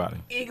travel with everybody.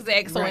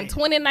 Exactly. So in Right.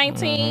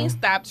 2019,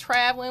 stop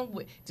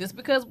traveling. Just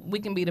because we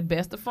can be the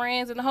best of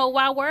friends in the whole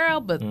wide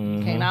world, but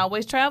you can't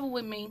always travel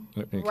with me.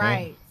 You can't.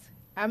 Right.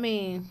 I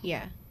mean,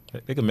 yeah.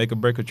 They can make or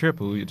break a trip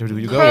who you go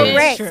with.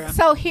 Correct. True.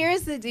 So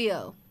here's the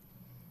deal.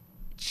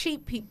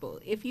 Cheap people,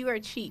 if you are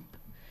cheap,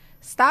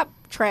 stop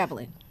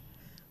traveling.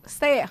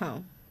 Stay at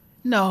home.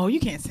 No, you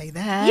can't say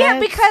that. Yeah,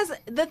 because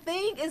the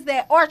thing is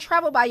that, or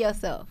travel by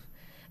yourself.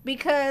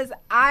 Because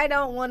I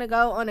don't want to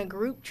go on a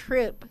group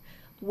trip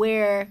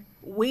where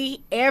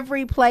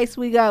every place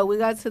we go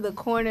to the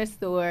corner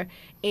store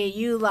and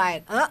you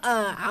like,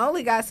 I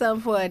only got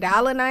something for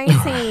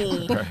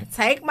 $1.19. Right.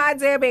 Take my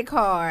debit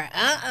card.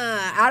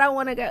 I don't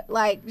want to go.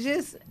 Like,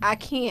 just, I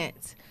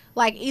can't.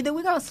 Like, either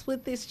we're going to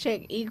split this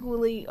check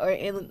equally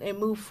and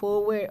move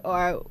forward,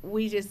 or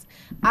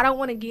I don't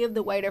want to give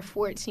the waiter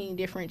 14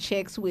 different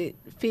checks with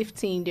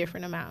 15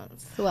 different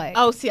amounts. Like,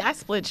 Oh, see, I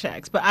split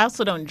checks, but I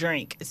also don't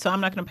drink, so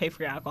I'm not going to pay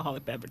for your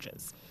alcoholic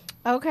beverages.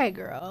 okay,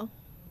 girl.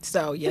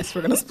 So, yes,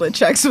 we're going to split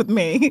checks with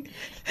me.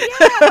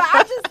 Yeah, but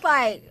I'm just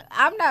like,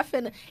 I'm not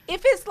finna.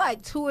 If it's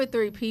like 2 or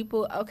 3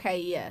 people, okay,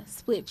 yeah,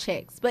 split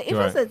checks. But if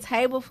it's Right. a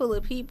table full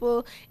of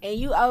people and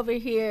you over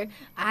here,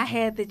 I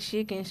had the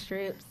chicken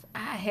strips,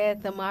 I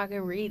had the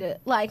margarita.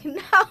 Like,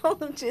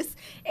 no, just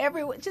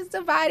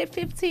divide it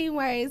 15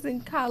 ways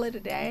and call it a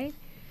day.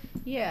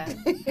 Yeah,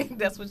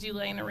 That's what you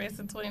laying the rest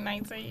in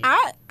 2019.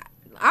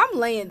 I'm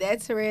laying that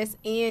to rest,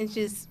 and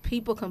just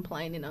people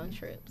complaining on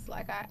trips.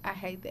 Like, I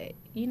hate that.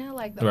 You know,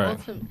 like the Right.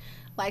 ultimate,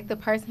 like the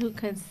person who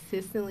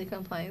consistently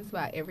complains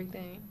about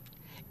everything.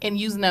 And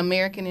using the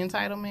American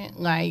entitlement,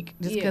 like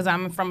just Yeah. because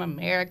I'm from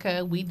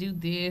America, we do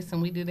this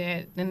and we do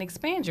that. Then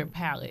expand your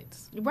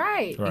palates.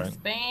 Right. Right.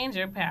 Expand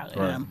your palate.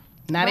 Right.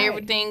 Not Right.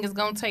 everything is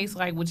gonna taste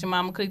like what your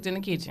mama cooked in the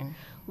kitchen.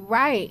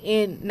 Right.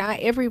 And not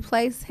every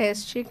place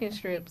has chicken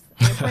strips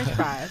and french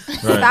fries. Right.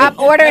 Stop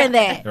ordering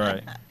that.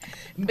 Right.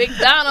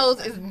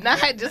 McDonald's is not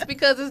just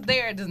because it's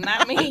there does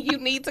not mean you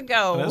need to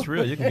go. That's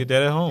real. You can get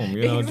that at home.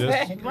 You know,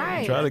 Exactly. just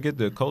Right. try to get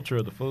the culture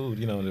of the food.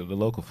 You know, the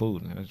local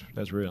food.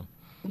 That's real.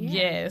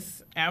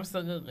 Yes,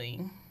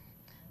 absolutely.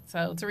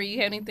 So, Tari, you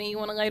have anything you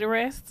want to lay to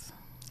rest?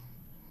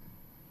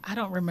 I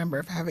don't remember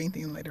if I have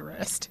anything to lay to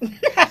rest.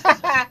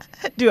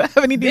 Do I have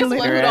anything This to lay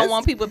one to who rest? don't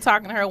want people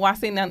talking to her while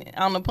sitting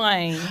on the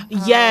plane.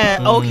 Yeah,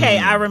 okay,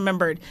 I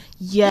remembered.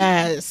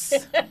 Yes.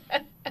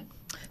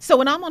 So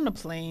when I'm on the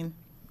plane,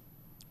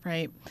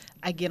 right,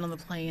 I get on the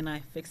plane, I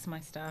fix my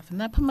stuff,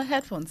 and I put my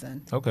headphones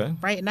in, Okay.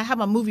 right, and I have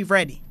my movie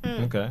ready.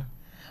 Okay.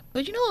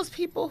 But you know those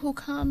people who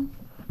come...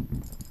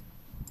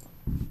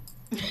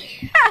 What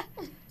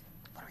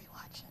are we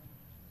watching?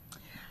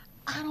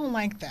 I don't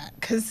like that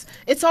because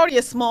it's already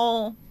a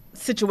small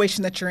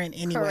situation that you're in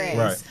anyways.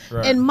 Correct.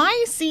 Right. And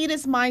my seat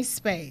is my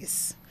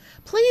space.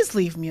 Please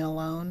leave me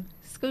alone.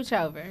 Scooch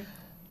over.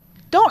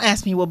 Don't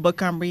ask me what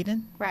book I'm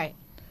reading. Right.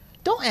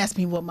 Don't ask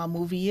me what my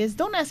movie is.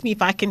 Don't ask me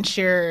if I can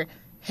share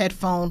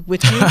headphone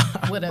with you.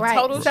 With a Right.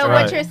 total So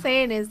Right. what you're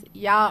saying is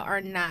y'all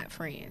are not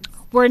friends.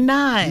 We're You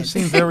not.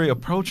 seem very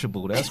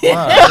approachable. That's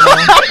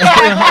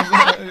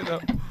why. You know?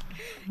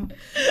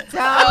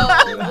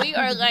 So we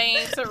are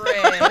laying to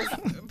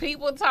rest.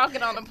 People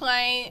talking on the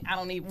plane.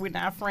 We're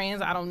not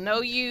friends. I don't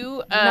know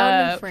you.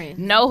 No new friends.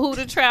 Know who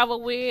to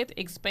travel with.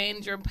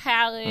 Expand your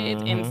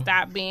palette and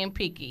stop being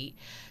picky.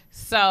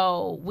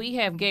 So we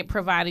have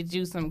provided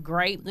you some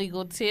great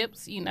legal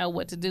tips. You know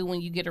what to do when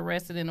you get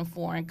arrested in a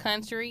foreign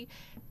country.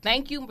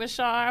 Thank you,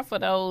 Bashar, for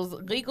those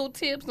legal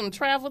tips, some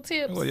travel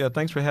tips. Well, yeah.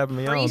 Thanks for having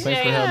me on. Appreciate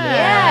Thanks for having me it. on. Yeah.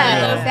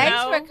 Yeah. You know. Thanks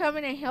No. for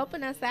coming and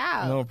helping us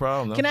out. No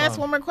problem. No Can I ask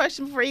problem. one more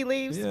question before he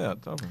leaves? Yeah.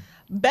 Totally.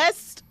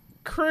 Best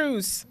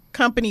cruise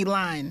company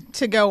line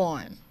to go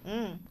on.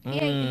 He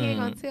ain't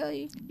gonna tell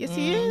you. Yes,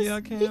 he is. Yeah,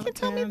 I can. He can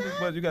tell me that.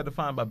 But you got to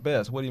find by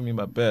best. What do you mean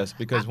by best?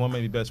 Because one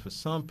may be best for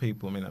some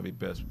people, may not be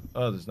best for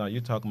others. Now,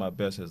 you're talking about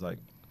best as like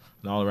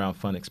an all-around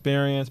fun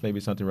experience, maybe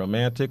something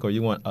romantic, or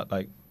you want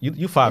like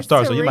you 5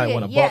 stars, so you might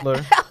want a Yeah.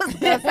 butler. I was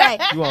gonna say,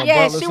 You want a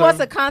yeah, butler she wants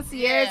a service?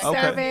 concierge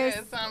Yeah. service.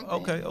 Yeah, something.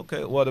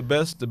 Okay. Well, the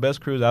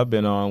best cruise I've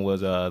been on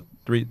was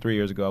 3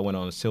 years ago. I went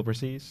on the Silver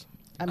Seas.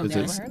 I've It's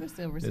never a- heard of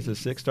Silver It's Seas. a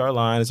 6-star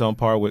line. It's on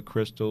par with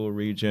Crystal,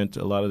 Regent,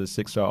 a lot of the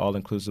 6-star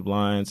all-inclusive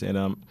lines,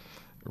 and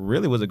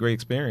really was a great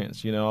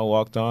experience. You know, I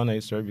walked on, they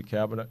served you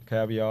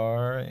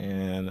caviar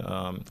and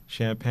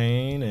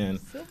champagne, and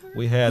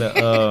we had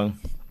a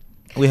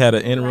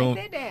in-room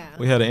Write that down.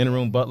 we had an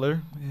in-room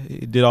butler.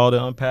 He did all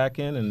the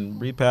unpacking and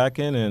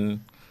repacking,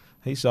 and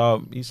he saw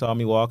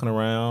me walking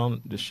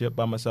around the ship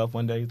by myself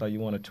one day. He's like,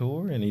 "You want a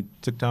tour?" And he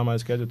took time out of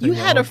his schedule to take You me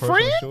on had a a personal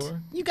friend?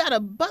 tour. You got a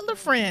butler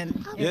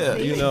friend. Yeah,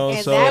 See? you know,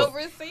 And so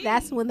Silver Seas.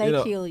 That's when they You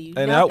know, kill you.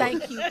 and No, that-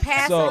 thank you.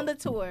 Pass so- on the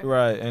tour.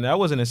 right, and that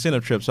was an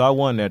incentive trip, so I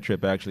won that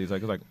trip. Actually, it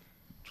was like,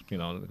 you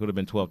know, it would have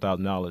been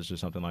 $12,000 or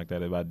something like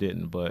that if I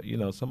didn't. But you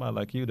know, somebody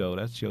like you though,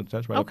 that's right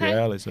up Okay. your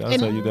alley. So I'll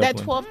tell you And that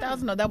definitely.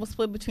 12,000, no, that was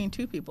split between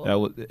 2 people. It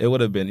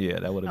would have been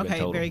that would have been Okay,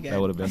 total. very good. That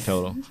would have been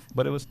total.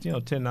 But it was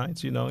 10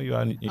 nights. You know,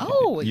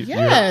 Oh, you,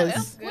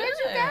 yes. Where'd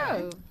you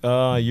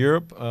go?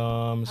 Europe.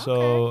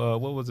 So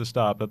what was the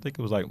stop? I think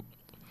it was like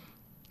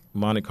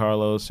Monte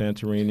Carlo,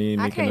 Santorini,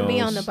 Mykonos. I can't be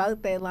on the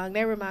boat that long.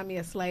 They remind me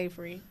of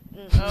slavery.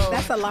 Oh.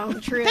 That's a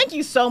long trip. Thank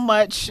you so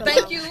much.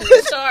 Thank you,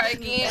 Bashar.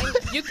 Again,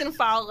 you can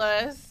follow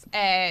us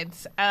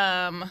at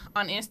on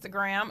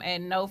Instagram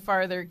at No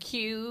Further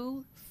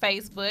Q,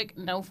 Facebook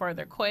No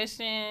Further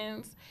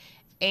Questions,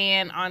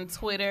 and on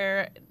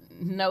Twitter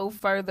No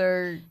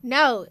Further.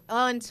 No,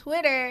 on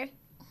Twitter,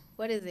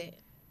 what is it?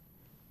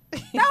 Throw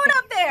it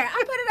up there.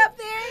 I put it up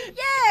there.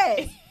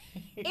 Yes.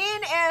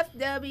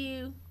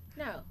 NFW.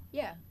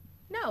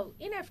 No,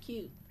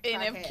 NFQ.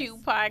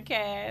 NFQ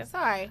podcast.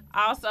 Sorry.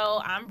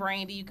 Also, I'm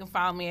Brandy. You can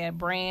follow me at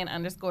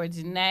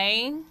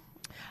Brand_Janae.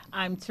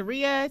 I'm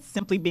Taria,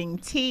 simply being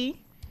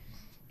T.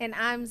 And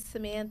I'm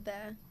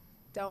Samantha.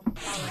 Don't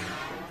follow me.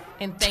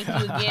 And thank you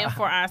again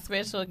for our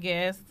special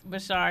guest,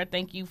 Bashar.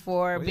 Thank you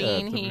for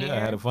being here. Yeah, I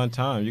had a fun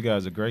time. You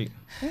guys are great.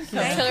 So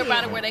tell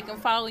everybody where they can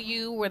follow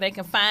you, where they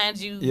can find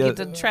you, Yeah, get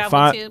the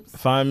travel tips.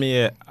 Find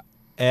me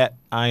at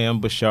I am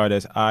Bashar.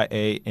 That's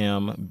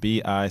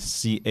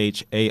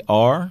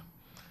IAMBICHAR.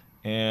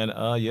 And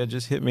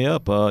just hit me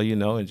up.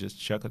 And just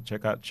check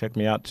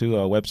me out too.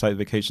 Website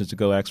Vacations to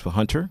Go. Ask for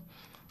Hunter.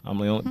 I'm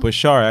the only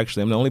Bashar.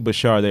 Actually, I'm the only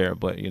Bashar there,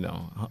 but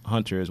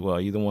Hunter as well.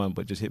 Either one,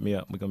 but just hit me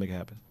up. We're gonna make it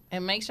happen.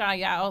 And make sure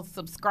y'all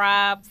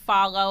subscribe,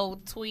 follow,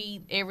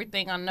 tweet,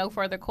 everything on No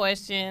Further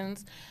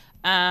Questions.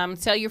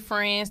 Tell your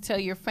friends, tell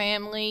your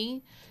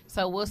family.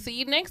 So we'll see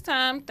you next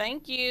time.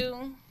 Thank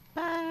you.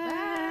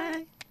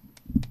 Bye.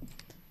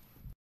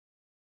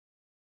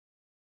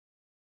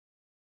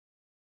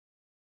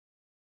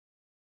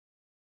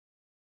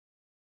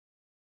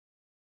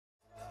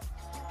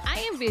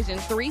 I envision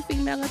 3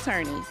 female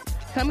attorneys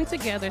coming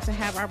together to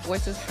have our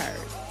voices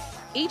heard.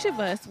 Each of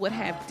us would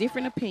have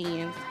different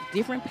opinions,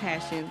 different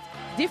passions,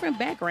 different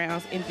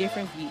backgrounds, and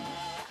different views.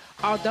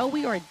 Although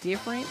we are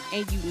different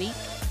and unique,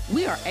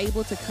 we are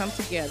able to come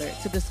together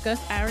to discuss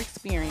our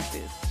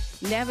experiences,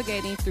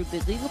 navigating through the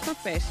legal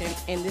profession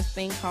and this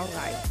thing called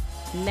life.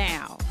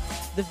 Now,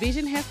 the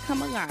vision has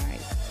come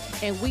alive,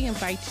 and we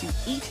invite you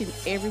each and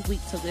every week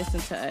to listen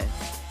to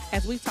us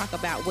as we talk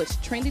about what's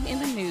trending in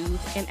the news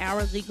and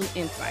our legal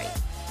insight.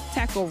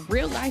 Tackle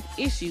real-life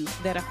issues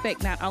that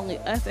affect not only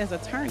us as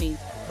attorneys,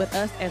 but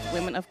us as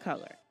women of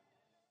color.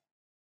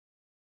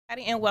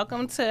 And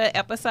welcome to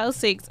episode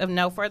 6 of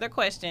No Further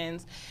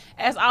Questions.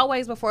 As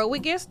always, before we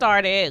get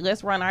started,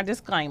 let's run our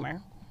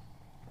disclaimer.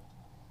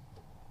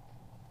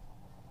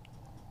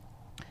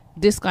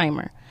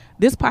 Disclaimer.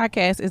 This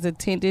podcast is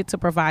intended to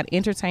provide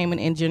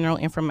entertainment and general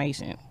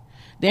information.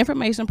 The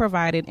information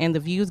provided and the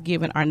views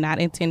given are not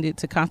intended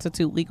to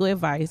constitute legal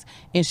advice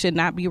and should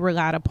not be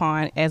relied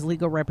upon as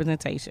legal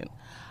representation.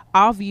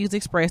 All views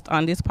expressed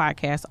on this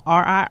podcast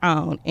are our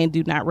own and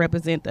do not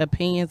represent the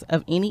opinions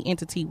of any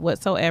entity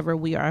whatsoever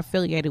we are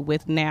affiliated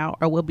with now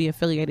or will be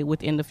affiliated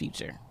with in the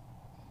future.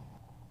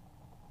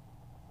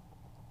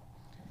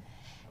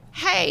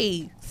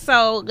 Hey,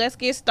 so let's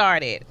get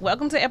started.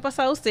 Welcome to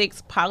episode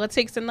 6,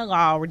 Politics and the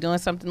Law. We're doing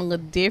something a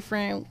little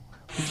different.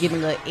 We're getting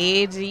a little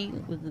edgy.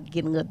 We're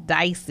getting a little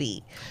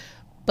dicey.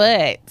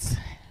 But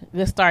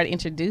let's start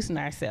introducing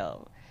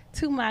ourselves.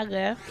 To my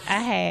left, I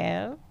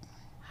have...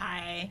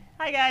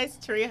 Hi guys,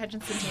 Taria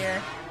Hutchinson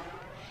here.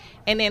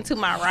 And then to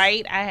my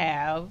right, I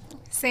have...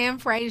 Sam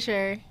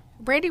Frazier.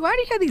 Brady, why do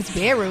you have these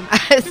bedroom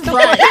eyes?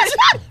 Right.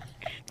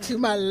 To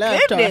my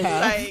left, Goodness.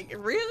 Like,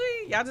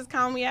 really? Y'all just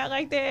call me out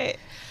like that?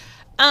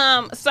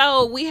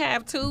 So we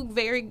have two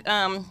very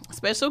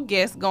special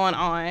guests going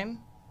on.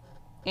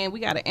 And we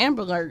got an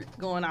Amber Alert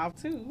going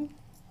off, too.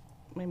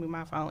 Maybe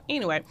my phone.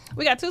 Anyway,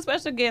 we got two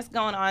special guests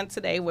going on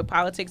today with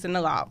Politics and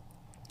the Law.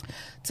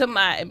 To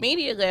my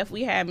immediate left,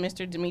 we have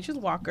Mr. Demetrius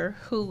Walker,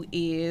 who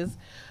is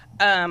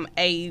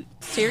a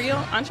serial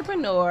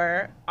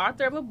entrepreneur,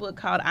 author of a book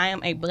called I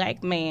Am a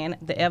Black Man,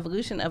 The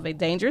Evolution of a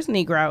Dangerous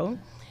Negro.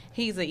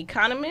 He's an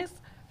economist,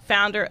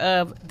 founder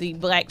of the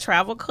Black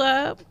Travel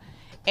Club,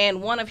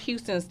 and one of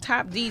Houston's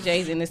top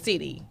DJs in the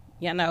city.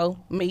 You know,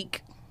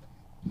 Meek.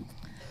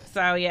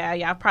 So, yeah,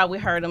 y'all probably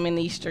heard him in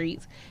these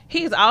streets.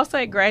 He's also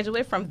a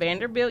graduate from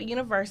Vanderbilt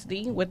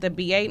University with a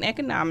BA in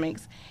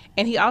economics,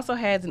 and he also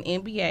has an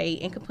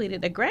MBA and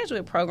completed a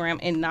graduate program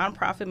in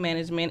nonprofit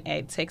management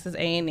at Texas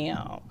A&M.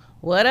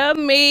 What up,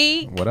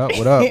 Meek? What up?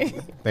 What up?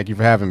 Thank you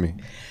for having me.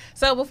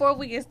 So before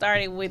we get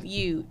started with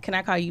you, can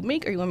I call you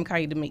Meek or you want me to call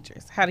you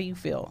Demetrius? How do you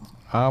feel?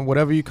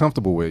 Whatever you're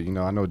comfortable with. You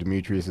know, I know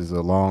Demetrius is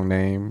a long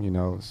name. You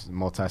know, it's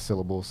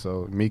multi-syllable,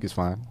 so Meek is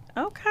fine.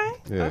 Okay.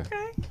 Yeah.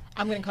 Okay.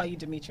 I'm going to call you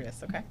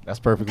Demetrius, okay? That's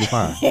perfectly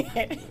fine.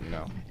 You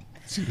know.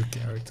 She's a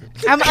character.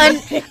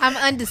 I'm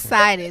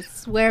undecided.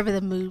 It's wherever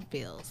the mood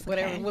feels.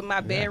 Whatever with my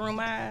bedroom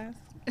eyes.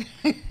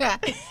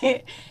 That's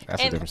a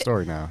different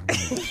story now.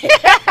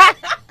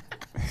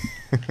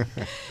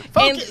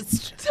 And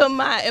to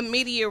my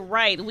immediate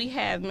right, we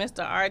have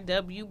Mr.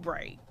 R.W.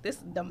 Bray. This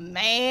is the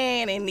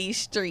man in these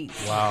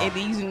streets. Wow. In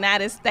these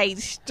United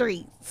States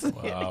streets.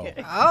 Wow.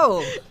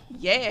 Oh,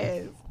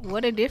 Yes.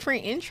 what a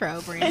different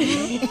intro,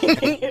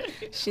 Brandon.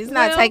 She's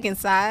not taking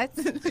sides.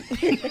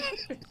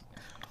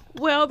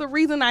 Well, the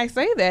reason I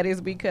say that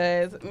is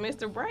because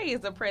Mr. Bray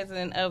is the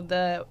president of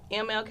the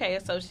MLK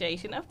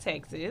Association of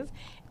Texas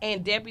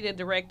and deputy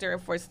director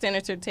for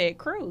Senator Ted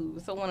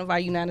Cruz, so one of our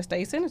United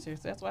States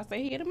senators. That's why I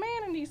say he's the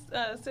man in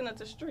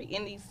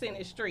these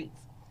Senate streets.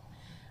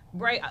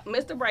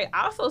 Mr. Bray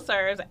also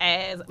serves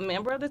as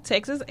member of the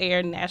Texas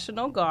Air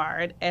National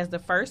Guard as the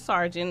first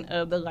sergeant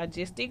of the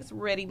Logistics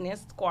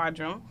Readiness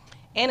Squadron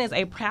and is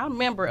a proud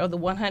member of the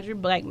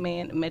 100 Black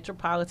Men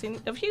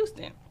Metropolitan of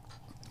Houston.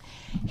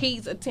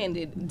 He's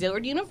attended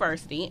Dillard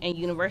University and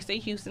University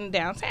of Houston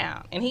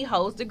downtown, and he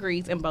holds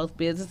degrees in both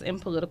business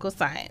and political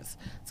science.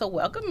 So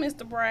welcome,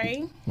 Mr.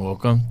 Bray.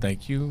 Welcome.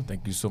 Thank you.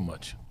 Thank you so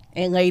much.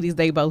 And ladies,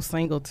 they both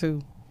single,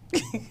 too.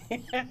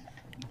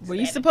 Were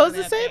you supposed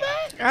to say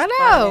that? I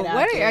know.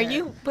 What are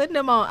you putting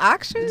them on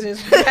auction?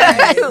 Just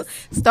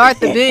Start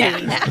the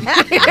bidding.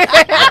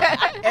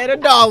 At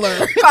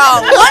 $1.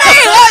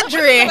 Oh,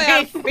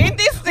 1-800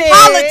 50 cents.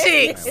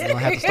 politics. We're going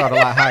to have to start a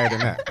lot higher than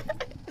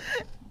that.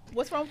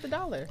 What's wrong with the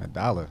dollar? $1.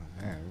 Man,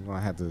 we're going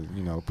to have to,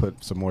 you know,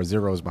 put some more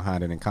zeros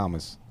behind it in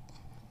commas.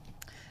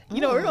 You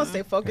know, we're going to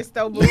stay focused,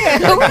 though. We gotta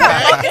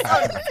focus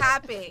on the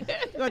topic. We're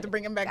going to have to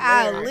bring him back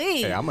later.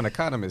 Golly. Hey, I'm an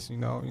economist, you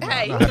know. Hey,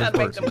 I you know how gotta this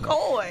make works, them you know.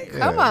 coins. Yeah.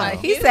 Come on.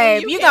 He Yeah, said,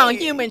 if you you can. gonna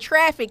human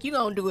traffic, you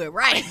gonna do it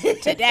right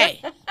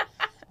today.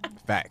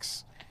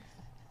 Facts.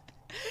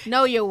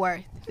 Know your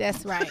worth.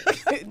 That's right.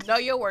 Know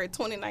your word,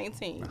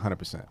 2019.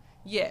 100%.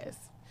 Yes.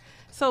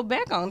 So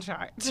back on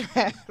track.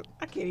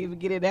 I can't even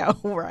get it out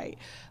right.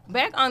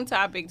 Back on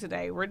topic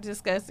today, we're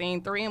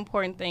discussing 3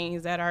 important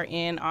things that are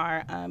in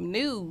our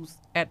news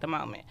at the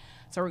moment.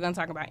 So we're going to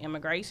talk about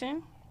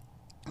immigration,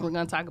 we're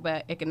going to talk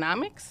about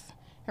economics,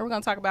 and we're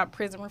going to talk about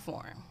prison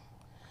reform.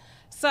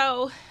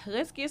 So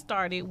let's get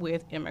started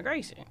with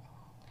immigration.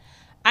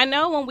 I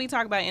know when we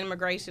talk about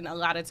immigration a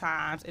lot of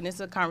times, and this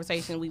is a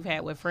conversation we've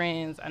had with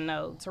friends, I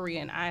know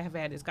Taria and I have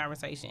had this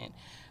conversation,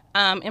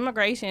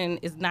 immigration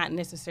is not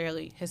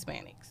necessarily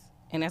Hispanics.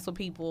 And that's what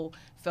people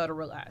fail to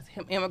realize.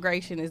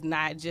 Immigration is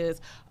not just,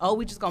 oh,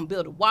 we just going to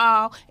build a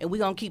wall and we're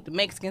going to keep the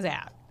Mexicans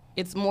out.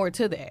 It's more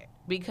to that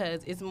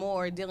because it's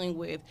more dealing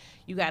with,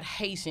 you got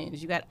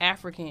Haitians, you got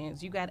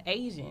Africans, you got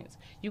Asians.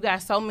 You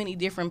got so many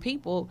different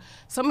people,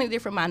 so many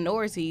different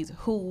minorities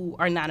who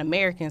are not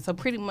American. So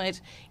pretty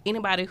much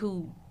anybody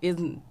who is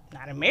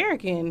not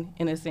American,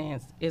 in a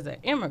sense, is an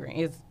immigrant,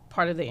 is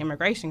part of the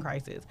immigration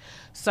crisis.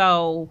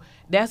 So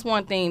that's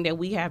one thing that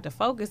we have to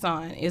focus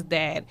on is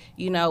that,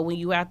 you know, when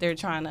you out there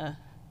trying to,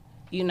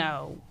 you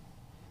know,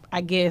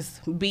 I guess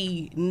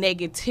be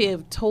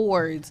negative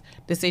towards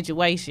the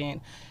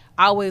situation,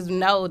 always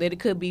know that it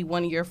could be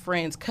one of your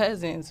friend's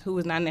cousins who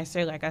is not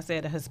necessarily, like I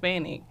said, a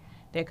Hispanic,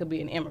 that could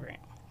be an immigrant.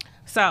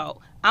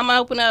 So I'm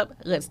gonna open up.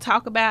 Let's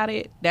talk about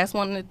it. That's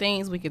one of the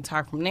things we can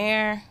talk from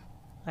there.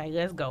 Like,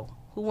 let's go.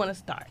 Who want to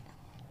start?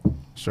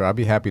 Sure, I'd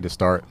be happy to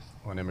start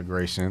on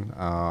immigration.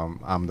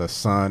 I'm the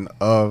son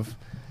of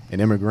an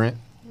immigrant.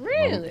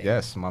 Really?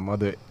 Yes, my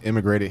mother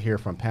immigrated here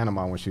from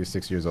Panama when she was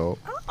 6 years old.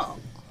 Oh.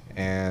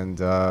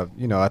 And,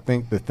 I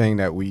think the thing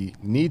that we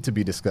need to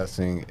be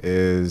discussing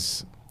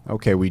is,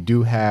 okay, we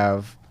do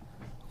have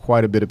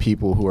quite a bit of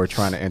people who are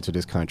trying to enter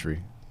this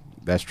country.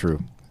 That's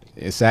true.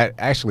 It's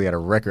actually at a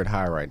record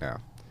high right now,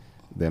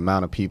 the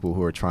amount of people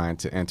who are trying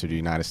to enter the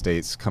United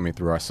States coming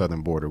through our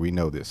southern border. We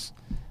know this.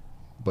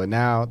 But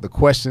now the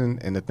question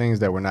and the things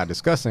that we're not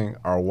discussing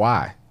are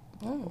why.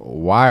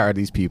 Why are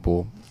these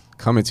people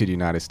coming to the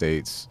United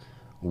States?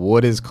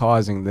 What is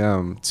causing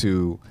them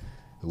to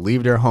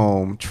leave their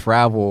home,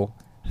 travel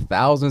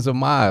thousands of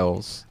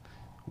miles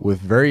with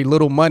very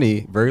little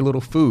money, very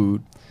little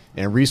food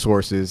and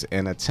resources,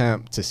 and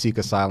attempt to seek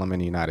asylum in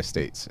the United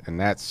States? And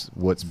that's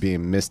what's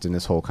being missed in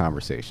this whole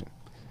conversation.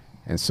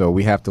 And so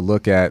we have to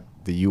look at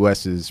the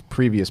U.S.'s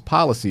previous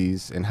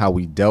policies and how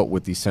we dealt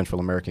with these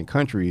Central American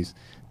countries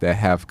that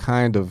have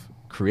kind of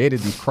created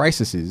these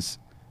crises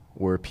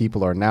where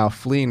people are now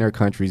fleeing their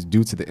countries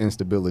due to the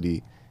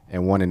instability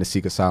and wanting to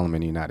seek asylum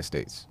in the United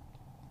States.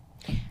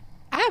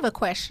 I have a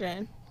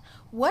question.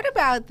 What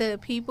about the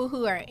people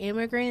who are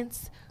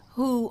immigrants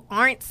who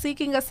aren't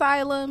seeking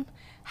asylum?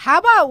 How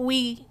about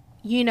we,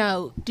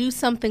 do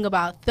something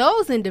about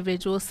those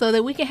individuals so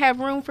that we can have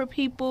room for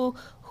people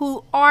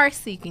who are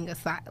seeking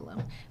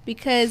asylum?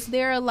 Because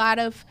there are a lot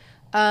of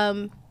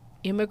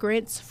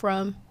immigrants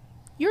from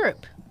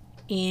Europe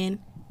and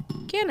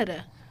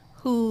Canada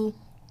who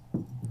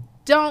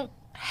don't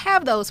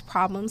have those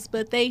problems,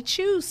 but they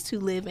choose to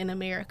live in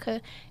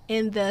America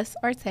and thus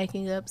are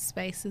taking up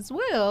space as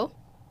well,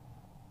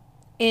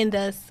 and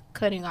thus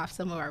cutting off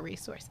some of our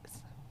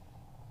resources.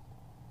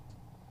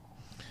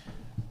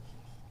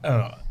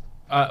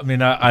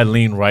 I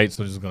lean right,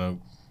 so I'm just gonna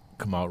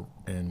come out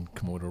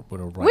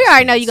with a right. We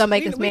already know you're stance. gonna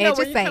make us mad.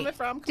 Just say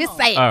it. Just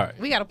say it. All right.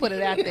 We got to put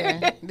it out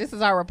there. This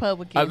is our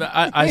Republican.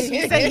 I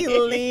You say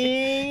you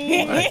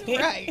lean.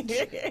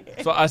 Right.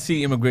 So I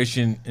see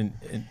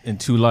immigration in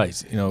two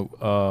lights.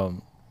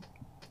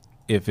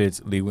 If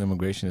it's legal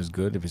immigration is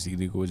good. If it's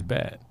illegal, it's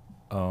bad.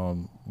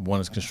 One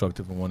is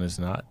constructive and one is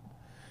not.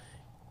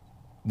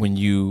 When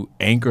you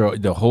anchor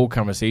the whole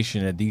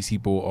conversation that these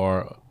people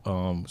are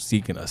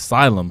seeking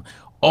asylum,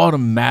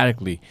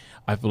 automatically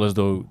I feel as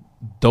though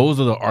those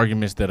are the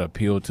arguments that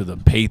appeal to the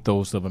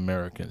pathos of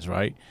Americans,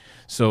 right?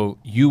 So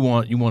you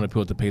want to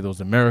appeal to the pathos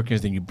of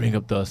Americans, then you bring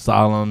up the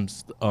asylum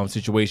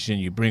situation,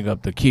 you bring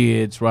up the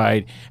kids,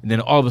 right? And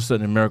then all of a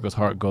sudden America's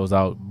heart goes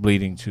out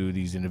bleeding to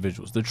these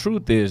individuals. The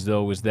truth is,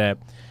 though, is that,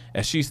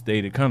 as she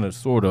stated, kind of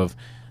sort of,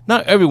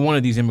 not every one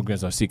of these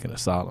immigrants are seeking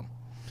asylum.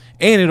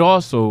 And it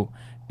also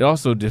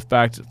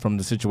defects from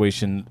the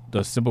situation,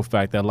 the simple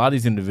fact that a lot of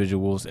these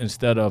individuals,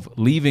 instead of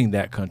leaving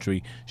that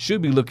country,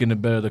 should be looking to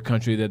better the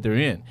country that they're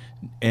in.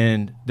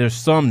 And there's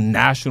some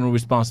national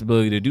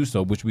responsibility to do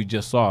so, which we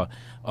just saw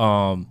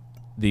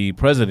the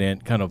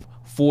president kind of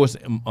force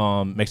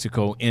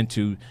Mexico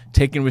into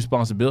taking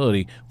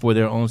responsibility for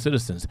their own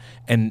citizens.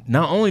 And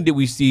not only did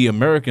we see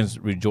Americans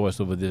rejoice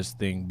over this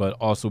thing, but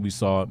also we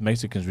saw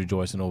Mexicans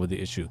rejoicing over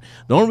the issue.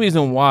 The only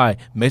reason why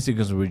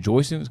Mexicans were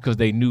rejoicing is because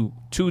they knew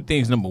two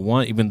things. Number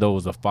one, even though it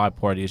was a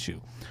five-part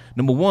issue.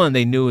 Number one,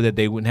 they knew that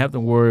they wouldn't have to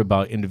worry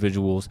about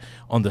individuals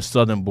on the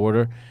southern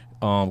border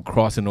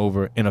crossing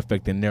over and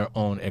affecting their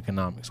own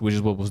economics, which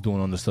is what was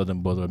doing on the southern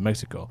border of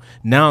Mexico.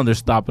 Now they're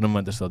stopping them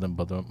at the southern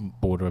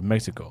border of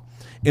Mexico.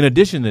 In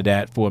addition to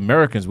that, for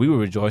Americans, we were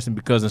rejoicing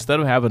because instead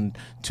of having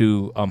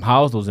to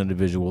house those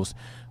individuals,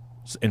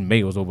 in May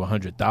it was over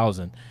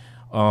 100,000,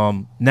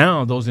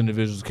 now those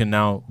individuals can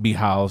now be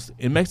housed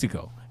in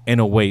Mexico and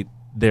await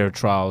their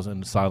trials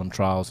and asylum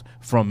trials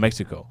from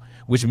Mexico,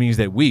 which means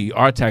that we,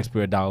 our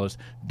taxpayer dollars,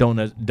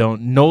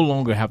 don't no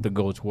longer have to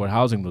go toward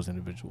housing those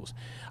individuals.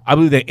 I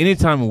believe that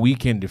anytime we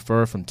can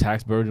defer from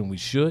tax burden, we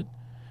should,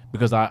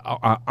 because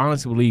I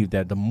honestly believe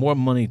that the more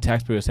money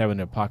taxpayers have in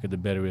their pocket, the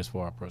better it is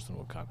for our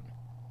personal economy.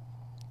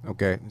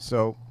 Okay,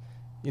 so,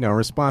 in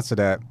response to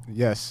that,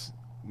 yes,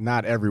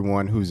 not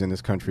everyone who's in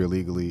this country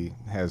illegally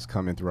has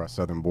come in through our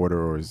southern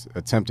border or is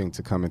attempting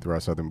to come in through our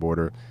southern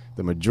border.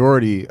 The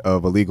majority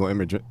of illegal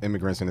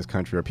immigrants in this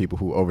country are people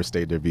who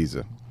overstayed their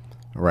visa.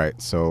 Right.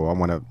 So I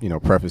want to,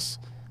 preface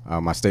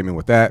my statement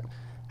with that.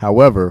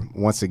 However,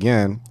 once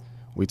again,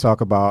 we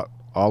talk about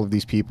all of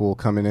these people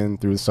coming in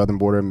through the southern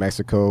border of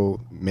Mexico,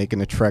 making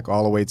the trek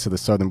all the way to the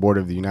southern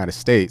border of the United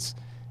States,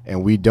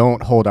 and we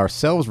don't hold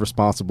ourselves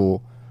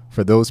responsible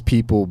for those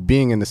people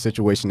being in the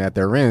situation that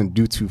they're in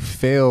due to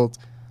failed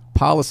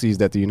policies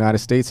that the United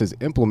States has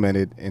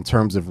implemented in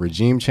terms of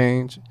regime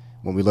change.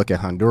 When we look at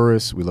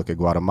Honduras, we look at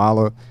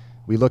Guatemala,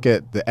 we look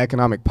at the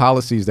economic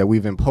policies that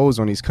we've imposed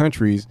on these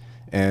countries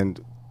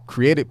and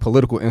created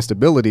political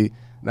instability.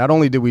 Not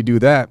only did we do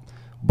that,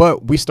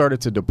 but we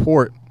started to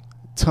deport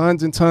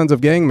tons and tons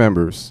of gang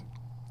members,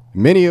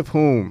 many of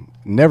whom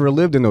never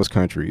lived in those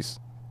countries,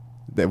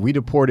 that we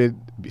deported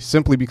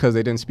simply because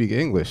they didn't speak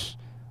English.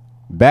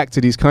 back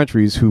to these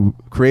countries who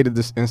created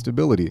this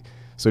instability.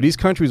 So these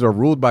countries are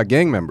ruled by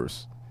gang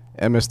members.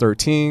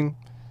 MS-13,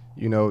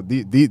 you know,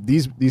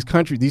 these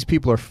countries, these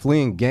people are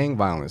fleeing gang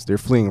violence. They're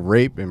fleeing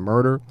rape and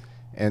murder.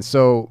 And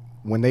so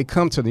when they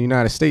come to the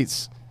United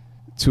States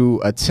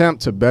to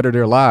attempt to better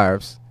their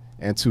lives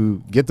and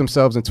to get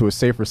themselves into a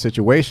safer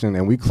situation,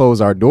 and we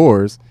close our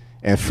doors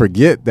and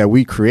forget that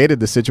we created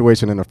the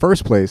situation in the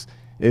first place,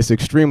 it's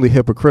extremely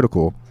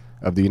hypocritical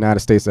of the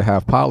United States to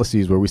have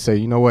policies where we say,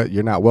 you know what,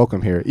 you're not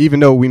welcome here. Even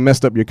though we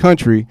messed up your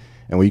country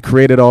and we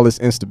created all this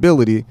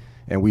instability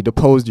and we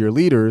deposed your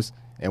leaders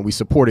and we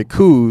supported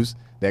coups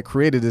that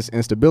created this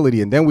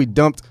instability, and then we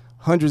dumped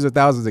hundreds of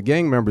thousands of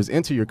gang members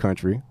into your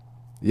country.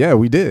 Yeah,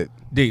 we did.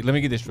 D, let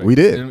me get this straight. We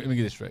did. Let me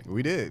get this straight.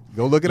 We did.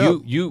 Go look it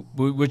up.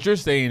 What you're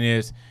saying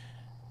is,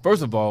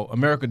 first of all,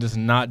 America does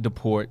not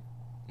deport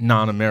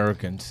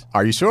non-Americans.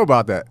 Are you sure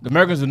about that? The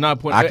Americans do not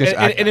put,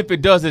 and if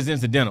it does, it's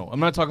incidental. I'm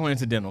not talking about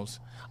incidentals.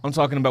 I'm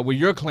talking about what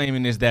you're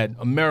claiming is that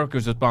America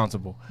is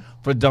responsible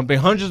for dumping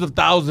hundreds of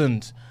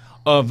thousands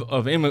of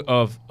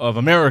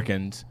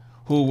Americans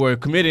who were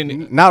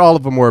committing. Not all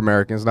of them were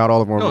Americans. Not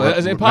all of them were. No,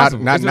 it's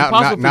impossible. It's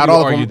impossible for you to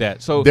argue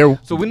that. So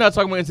we're not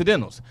talking about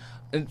incidentals.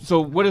 And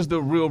so what is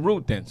the real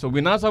root then? So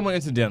we're not talking about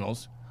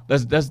incidentals.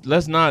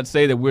 Let's not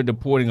say that we're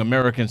deporting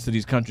Americans to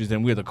these countries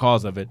and we're the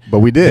cause of it. But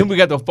we did. Then we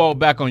got to fall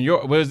back on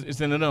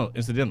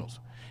incidentals.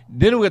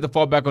 Then we have to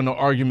fall back on the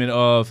argument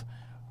of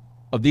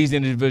these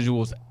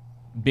individuals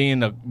being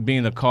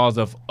the cause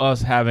of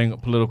us having a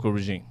political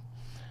regime.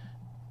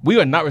 We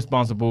are not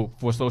responsible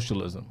for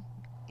socialism.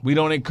 We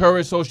don't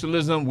encourage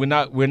socialism.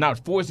 We're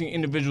not forcing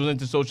individuals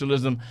into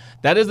socialism.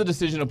 That is a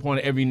decision upon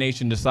every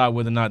nation to decide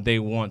whether or not they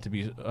want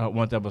to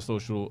have a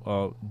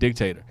social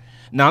dictator.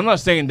 Now, I'm not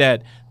saying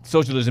that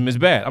socialism is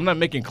bad. I'm not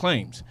making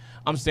claims.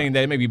 I'm saying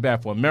that it may be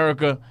bad for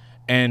America,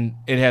 and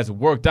it has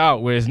worked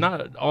out where it's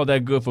not all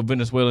that good for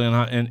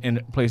Venezuela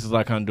and places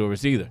like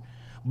Honduras either.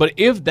 But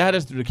if that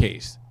is the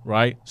case,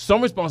 right,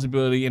 some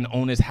responsibility and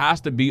onus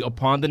has to be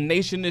upon the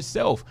nation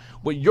itself.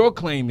 What your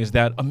claim is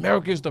that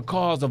America is the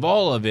cause of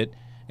all of it,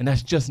 and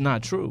that's just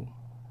not true.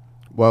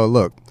 Well,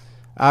 look,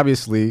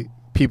 obviously,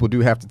 people do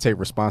have to take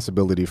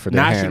responsibility for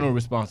their national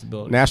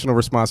responsibility. National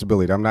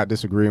responsibility. I'm not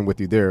disagreeing with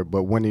you there,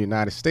 but when the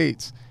United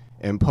States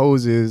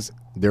imposes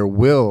their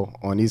will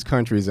on these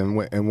countries, and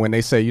when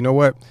they say, you know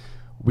what,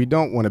 we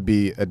don't want to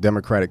be a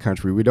democratic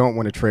country, we don't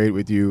want to trade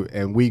with you,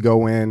 and we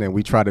go in and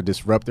we try to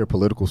disrupt their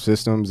political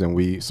systems, and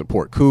we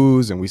support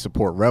coups, and we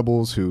support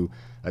rebels who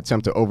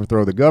attempt to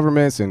overthrow the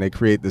governments, and they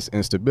create this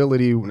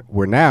instability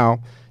where now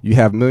you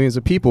have millions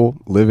of people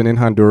living in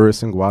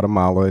Honduras and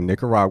Guatemala and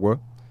Nicaragua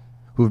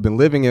who've been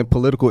living in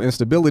political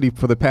instability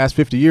for the past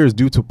 50 years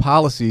due to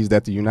policies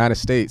that the United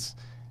States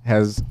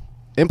has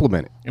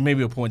implemented. It may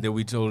be a point that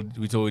we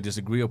totally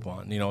disagree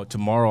upon. You know,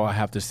 tomorrow I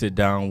have to sit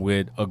down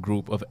with a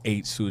group of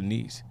 8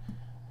 Sudanese.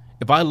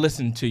 If I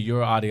listen to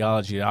your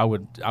ideology, I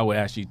would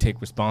actually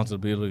take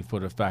responsibility for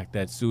the fact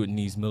that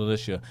Sudanese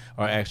militia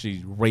are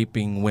actually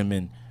raping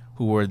women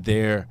who were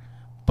there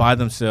by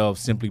themselves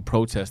simply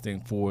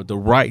protesting for the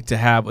right to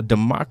have a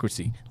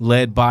democracy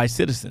led by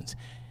citizens.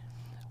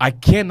 I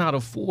cannot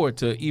afford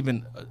to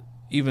even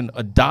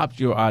adopt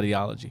your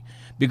ideology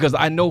because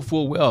I know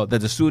full well that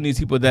the Sudanese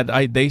people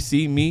that they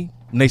see me,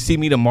 when they see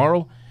me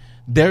tomorrow,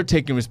 they're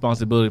taking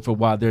responsibility for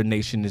why their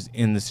nation is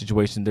in the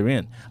situation they're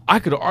in. I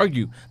could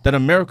argue that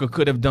America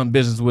could have done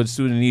business with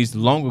Sudanese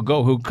long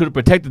ago, who could have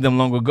protected them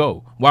long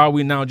ago. Why are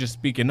we now just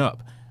speaking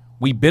up?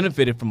 We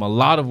benefited from a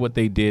lot of what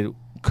they did,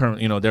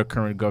 their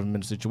current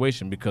government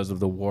situation because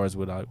of the wars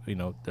with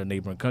their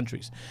neighboring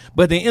countries.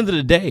 But at the end of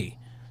the day,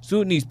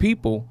 Sudanese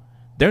people,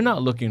 they're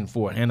not looking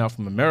for a handout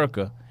from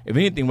America. If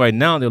anything, right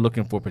now they're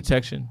looking for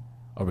protection,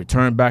 a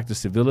return back to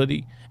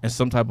civility, and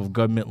some type of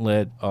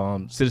government-led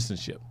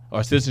citizenship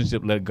or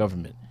citizenship-led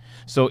government.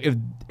 So if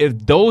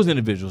those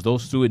individuals,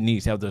 those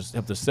Sudanese, have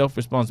the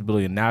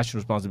self-responsibility and national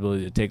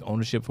responsibility to take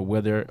ownership for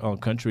where their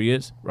country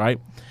is, right?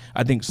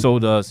 I think so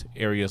does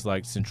areas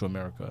like Central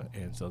America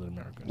and Southern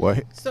America.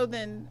 What? So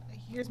then,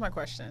 here's my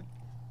question.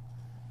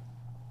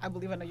 I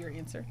believe I know your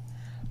answer.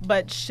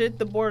 But should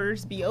the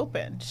borders be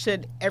open?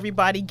 Should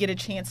everybody get a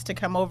chance to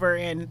come over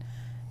and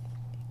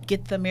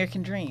get the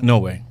American dream? No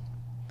way.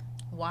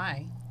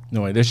 Why?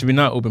 No way. There should be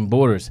not open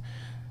borders.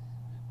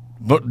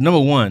 But number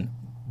one,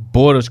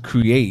 borders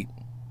create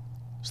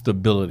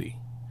stability.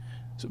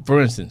 So for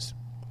instance,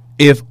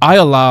 if I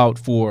allowed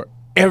for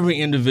every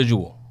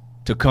individual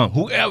to come,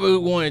 whoever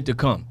wanted to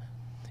come,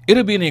 it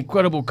would be an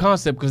incredible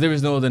concept because there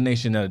is no other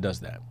nation that does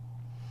that.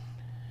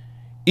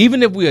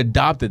 Even if we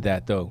adopted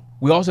that, though,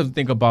 we also have to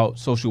think about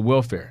social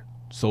welfare,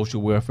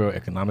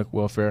 economic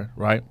welfare,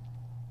 right?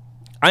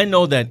 I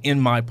know that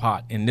in my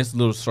pot, in this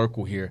little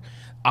circle here,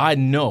 I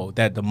know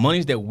that the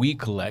monies that we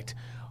collect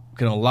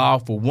can allow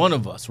for one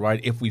of us, right,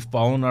 if we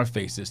fall on our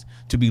faces,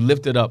 to be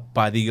lifted up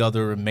by the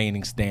other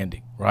remaining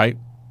standing, right?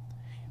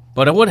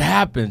 But what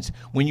happens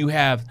when you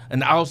have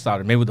an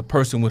outsider, maybe the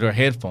person with her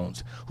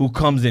headphones, who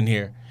comes in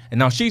here, and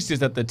now she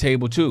sits at the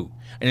table too,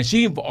 and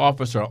she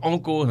offers her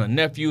uncle and her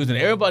nephews and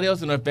everybody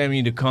else in her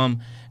family to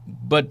come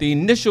But the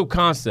initial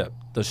concept,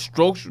 the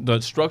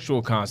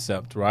structural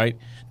concept, right,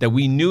 that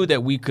we knew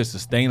that we could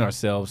sustain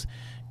ourselves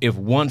if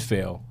one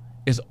failed,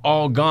 is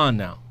all gone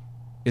now.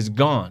 It's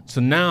gone.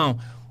 So now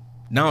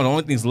the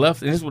only thing's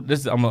left, and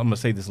I'm going to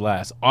say this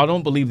last. I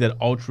don't believe that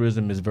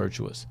altruism is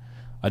virtuous.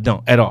 I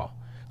don't at all.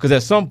 Because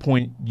at some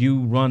point,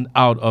 you run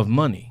out of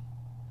money.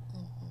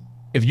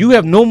 If you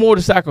have no more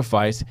to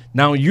sacrifice,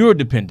 now you're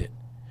dependent.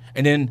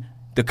 And then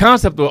the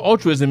concept of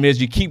altruism is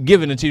you keep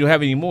giving until you don't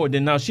have any more.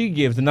 Then now she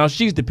gives, and now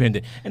she's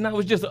dependent. And now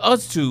it's just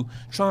us two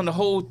trying to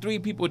hold three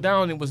people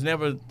down. That's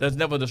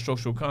never the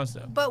structural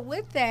concept. But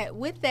with that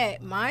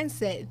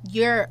mindset,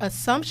 your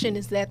assumption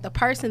is that the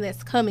person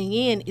that's coming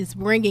in is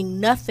bringing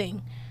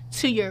nothing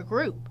to your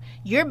group.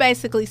 You're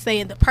basically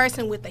saying the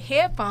person with the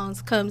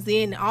headphones comes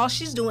in and all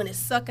she's doing is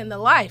sucking the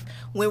life,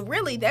 when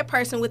really that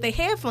person with the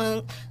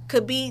headphone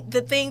could be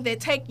the thing that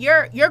take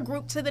your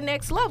group to the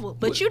next level.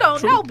 But you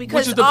don't know,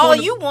 because all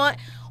you want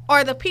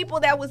are the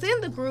people that was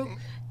in the group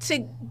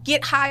to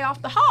get high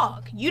off the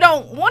hog. You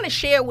don't want to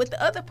share with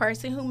the other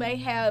person who may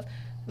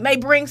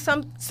bring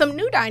some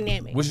new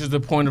dynamic. Which is the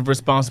point of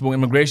responsible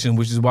immigration,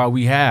 which is why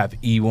we have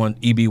EB1,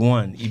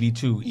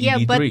 EB2,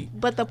 EB3.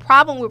 But the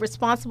problem with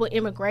responsible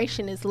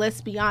immigration is, let's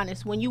be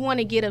honest, when you want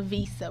to get a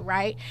visa,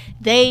 right,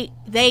 they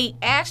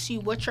ask you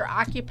what your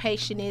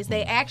occupation is.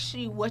 They ask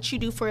you what you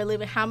do for a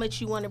living, how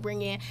much you want to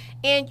bring in.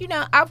 And,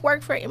 I've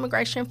worked for an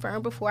immigration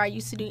firm before. I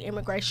used to do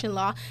immigration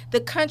law.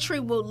 The country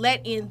will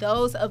let in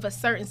those of a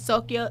certain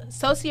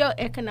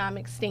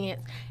socioeconomic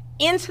stance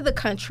into the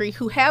country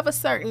who have a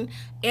certain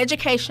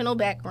educational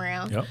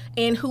background, yep,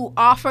 and who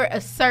offer a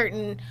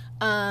certain,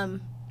 rise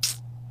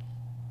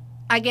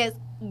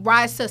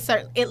to a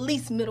certain, at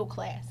least middle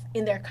class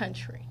in their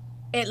country,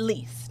 at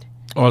least.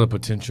 Or the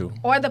potential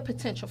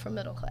for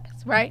middle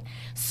class, right?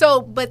 So,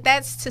 but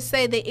that's to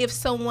say that if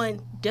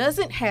someone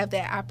doesn't have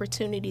that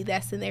opportunity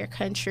that's in their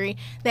country,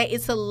 that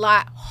it's a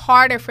lot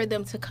harder for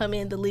them to come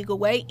in the legal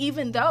way,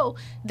 even though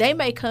they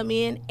may come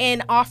in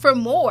and offer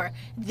more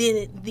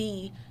than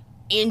the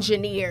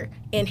engineer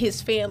and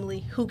his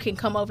family who can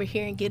come over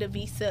here and get a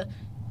visa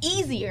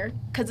easier,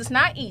 because it's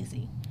not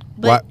easy,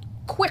 but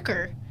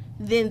quicker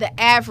than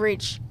the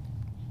average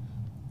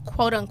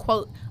quote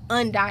unquote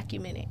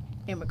undocumented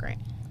immigrant.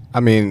 I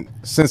mean,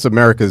 since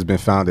America has been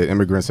founded,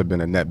 immigrants have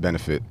been a net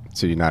benefit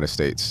to the United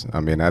States.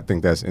 I mean, I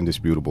think that's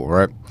indisputable,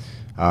 right?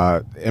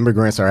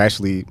 Immigrants are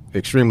actually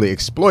extremely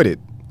exploited.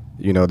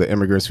 The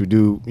immigrants who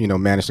do,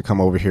 manage to come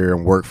over here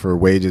and work for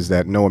wages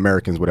that no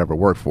Americans would ever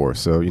work for.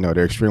 So,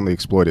 they're extremely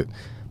exploited.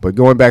 But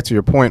going back to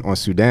your point on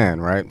Sudan,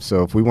 right?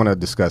 So if we want to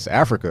discuss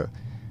Africa,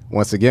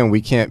 once again,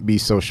 we can't be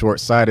so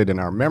short-sighted in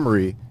our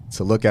memory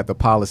to look at the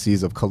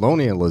policies of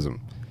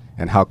colonialism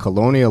and how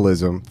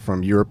colonialism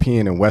from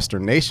European and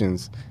Western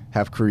nations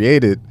have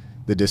created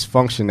the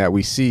dysfunction that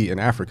we see in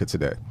Africa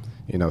today.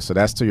 So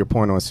that's to your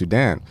point on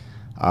Sudan.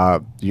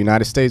 The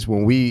United States,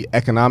 when we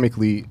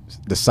economically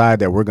decide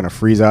that we're going to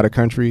freeze out a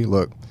country,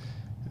 look,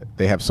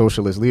 they have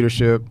socialist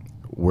leadership.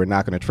 We're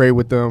not going to trade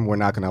with them. We're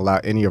not going to allow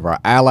any of our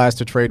allies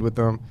to trade with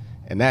them.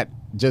 And that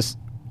just,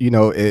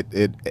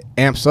 it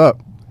amps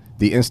up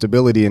the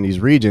instability in these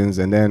regions.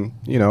 And then,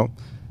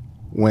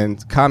 when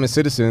common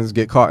citizens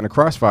get caught in a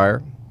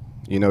crossfire,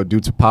 due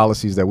to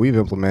policies that we've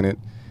implemented,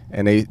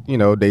 and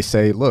they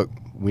say, look,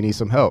 we need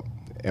some help.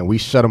 And we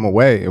shut them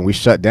away and we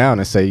shut down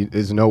and say,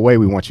 there's no way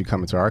we want you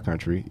coming to our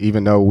country,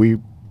 even though we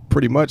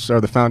pretty much are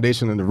the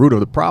foundation and the root of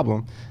the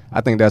problem.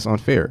 I think that's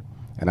unfair.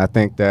 And I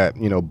think that,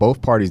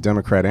 both parties,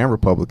 Democrat and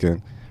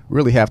Republican,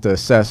 really have to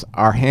assess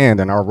our hand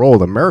and our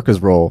role,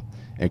 America's role,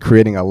 in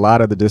creating a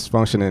lot of the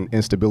dysfunction and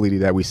instability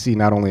that we see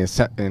not only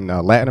in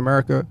Latin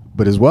America,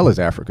 but as well as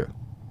Africa.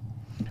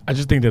 I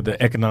just think that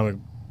the economic,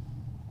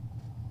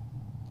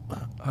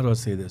 how do I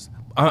say this?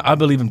 I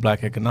believe in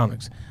black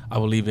economics. I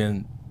believe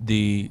in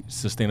the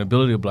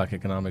sustainability of black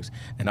economics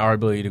and our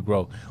ability to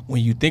grow.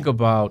 When you think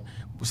about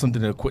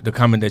something, the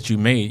comment that you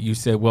made, you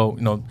said, well,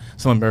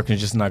 some Americans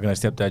just not going to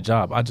accept that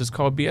job. I just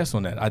call BS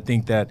on that. I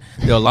think that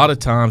there are a lot of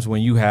times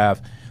when you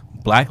have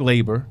black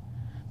labor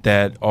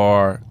that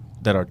are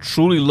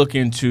truly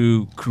looking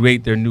to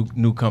create their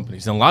new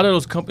companies. And a lot of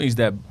those companies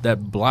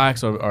that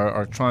blacks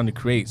are trying to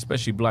create,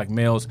 especially black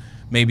males,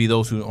 maybe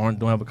those who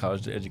don't have a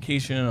college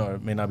education or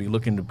may not be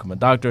looking to become a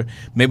doctor,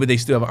 maybe they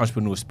still have an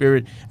entrepreneurial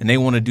spirit and they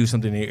want to do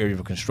something in the area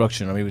of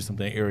construction or maybe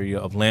something in the area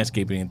of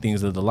landscaping and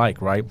things of the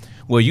like, right?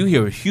 Well, you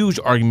hear huge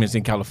arguments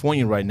in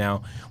California right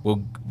now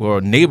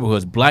where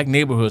neighborhoods, black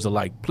neighborhoods are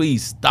like,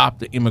 please stop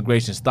the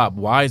immigration, stop.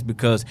 Why? It's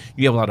because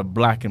you have a lot of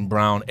black and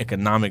brown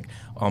economic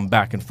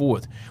back and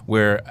forth,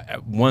 where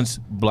once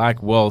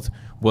black wealth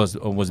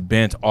was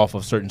bent off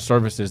of certain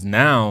services,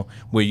 now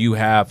where you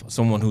have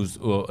someone who's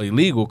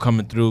illegal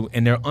coming through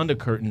and they're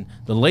undercutting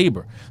the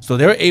labor. So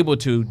they're able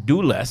to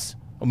do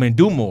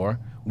more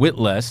with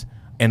less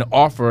and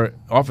offer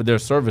their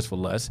service for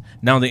less.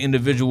 Now the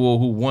individual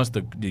who wants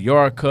the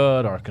yard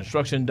cut or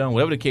construction done,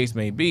 whatever the case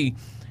may be,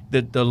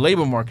 the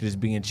labor market is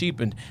being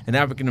cheapened, and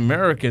African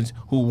Americans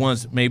who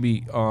once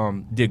maybe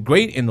did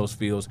great in those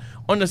fields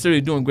aren't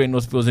necessarily doing great in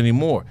those fields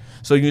anymore.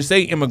 So you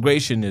say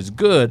immigration is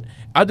good.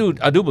 I do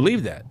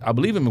believe that. I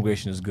believe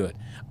immigration is good.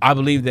 I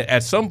believe that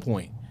at some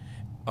point,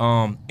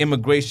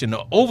 immigration,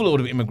 the overload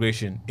of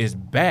immigration is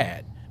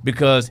bad,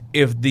 because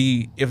if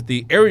the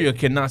area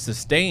cannot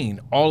sustain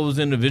all those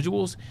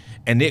individuals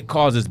and it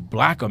causes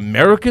Black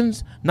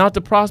Americans not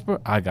to prosper,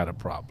 I got a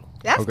problem.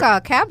 That's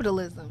called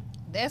capitalism.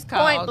 That's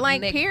called Point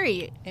blank.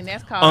 Period. and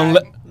that's called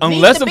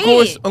Unless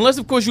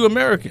of course you're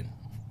American.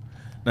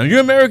 Now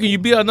you're American, you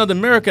be another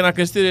American, I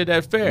consider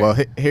that fair. Well,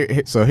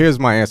 so here's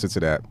my answer to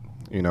that.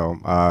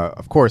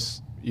 Of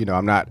course,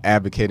 I'm not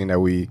advocating that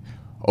we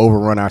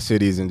overrun our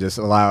cities and just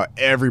allow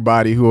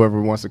everybody,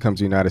 whoever wants to come to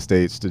the United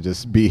States, to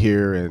just be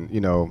here and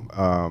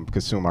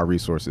consume our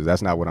resources.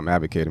 That's not what I'm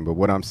advocating. But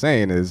what I'm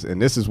saying is, and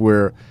this is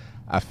where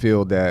I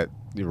feel that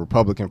the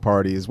Republican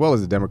Party as well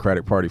as the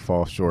Democratic Party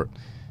fall short,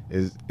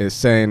 is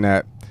saying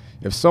that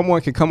if someone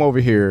can come over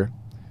here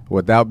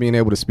without being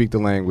able to speak the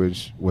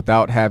language,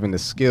 without having the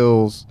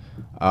skills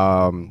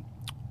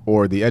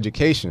or the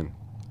education,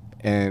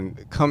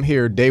 and come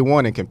here day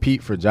one and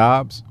compete for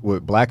jobs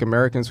with Black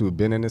Americans who have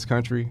been in this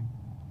country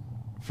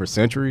for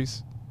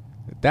centuries,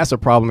 that's a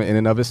problem in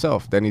and of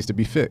itself that needs to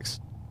be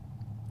fixed.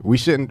 We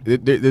shouldn't,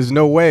 there's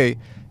no way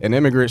an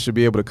immigrant should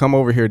be able to come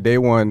over here day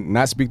one,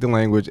 not speak the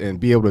language, and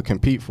be able to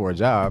compete for a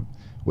job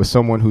with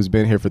someone who's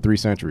been here for 3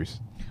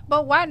 centuries.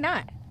 But why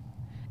not?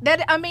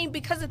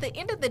 Because at the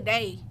end of the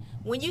day,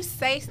 when you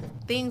say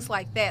things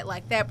like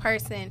that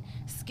person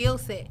skill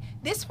set,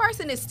 this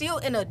person is still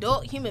an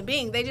adult human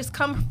being. They just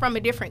come from a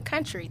different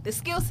country. The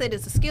skill set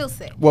is a skill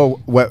set.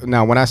 Well,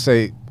 now when I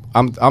say,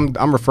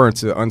 I'm referring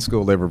to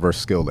unskilled labor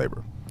versus skilled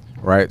labor,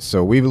 right?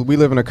 So we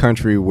live in a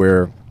country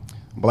where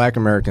Black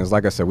Americans,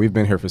 like I said, we've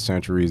been here for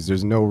centuries.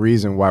 There's no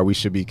reason why we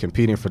should be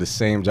competing for the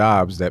same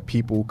jobs that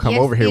people come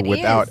over here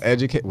without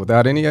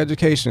any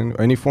education,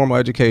 or any formal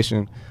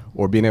education,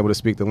 or being able to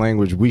speak the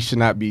language. We should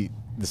not be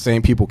the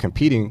same people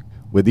competing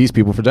with these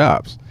people for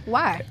jobs.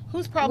 Why?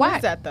 Whose problem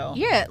is that, though?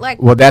 Yeah,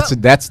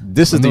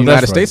 this is the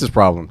United States'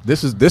 problem.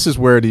 This is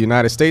where the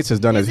United States has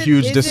done a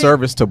huge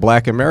disservice to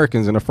Black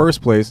Americans in the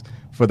first place,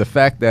 for the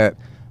fact that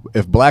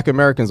if Black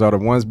Americans are the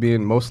ones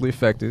being mostly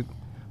affected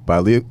by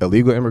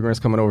illegal immigrants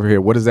coming over here,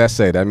 what does that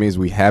say? That means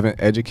we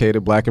haven't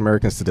educated Black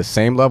Americans to the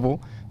same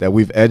level that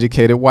we've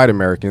educated white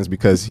Americans,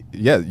 because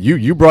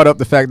you brought up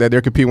the fact that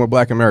they're competing with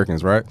Black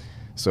Americans, right?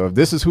 So if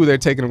this is who they're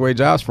taking away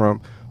jobs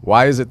from,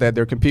 why is it that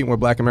they're competing with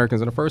Black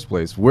Americans in the first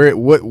place?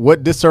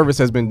 What disservice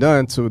has been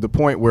done to the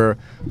point where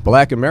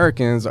Black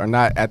Americans are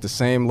not at the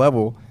same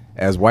level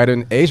as white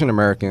and Asian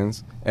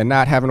Americans, and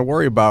not having to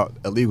worry about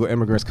illegal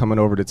immigrants coming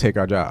over to take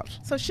our jobs?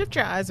 So shift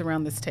your eyes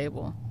around this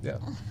table. Yeah.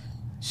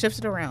 Shift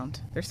it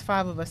around. There's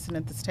 5 of us sitting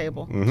at this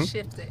table. Mm-hmm.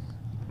 Shift it.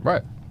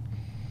 Right.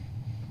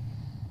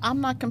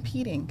 I'm not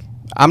competing.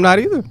 I'm not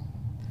either.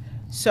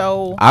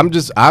 So I'm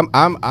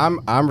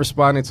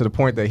responding to the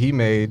point that he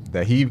made,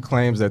 that he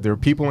claims that there are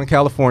people in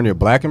California,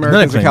 Black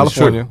Americans in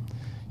California.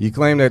 You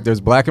claim that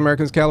there's Black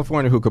Americans in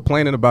California who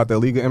complaining about the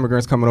illegal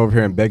immigrants coming over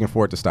here and begging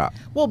for it to stop.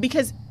 Well,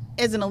 because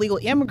as an illegal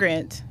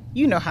immigrant,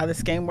 you know how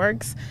this game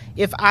works.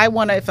 If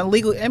an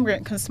illegal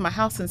immigrant comes to my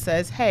house and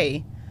says,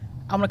 "Hey,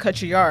 I'm gonna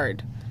cut your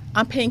yard,"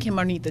 I'm paying him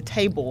underneath the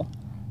table.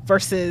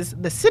 Versus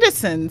the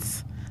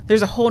citizens,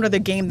 there's a whole other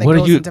game that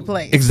goes into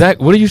play.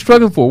 Exactly. What are you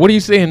struggling for? What are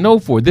you saying no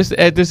for? This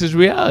is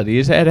reality.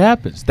 It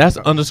happens. That's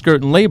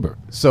underskirting labor.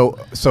 So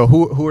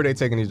who are they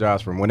taking these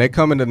jobs from? When they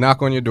come in to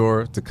knock on your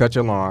door to cut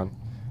your lawn,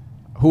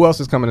 who else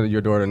is coming to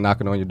your door and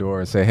knocking on your door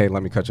and say, "Hey,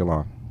 let me cut your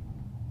lawn"?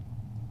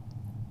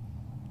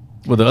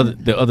 Well,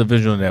 the other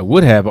visual that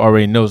would have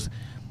already knows.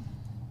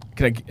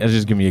 Can I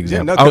just give me an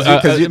example? Yeah, no,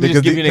 let me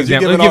just give you an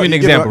example. Let me give you an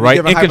example,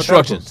 right? In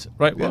constructions,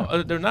 right? Yeah.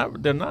 Well, they're not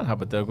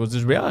hypotheticals.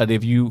 It's reality.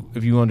 If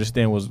you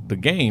understand what's the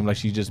game, like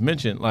she just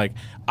mentioned, like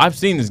I've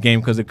seen this game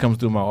because it comes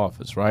through my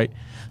office, right?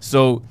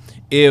 So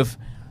if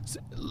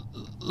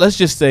let's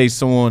just say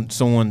someone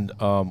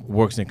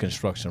works in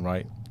construction,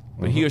 right?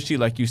 But he or she,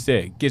 like you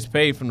said, gets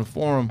paid from the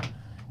forum.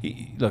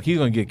 He's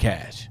gonna get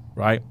cash,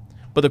 right?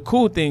 But the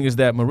cool thing is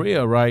that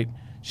Maria, right?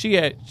 She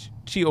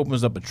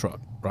opens up a truck,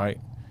 right?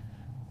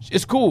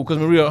 It's cool because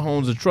Maria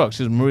owns a truck.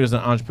 Maria's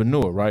an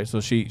entrepreneur, right?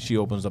 So she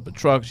opens up a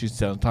truck. She's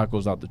selling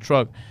tacos out the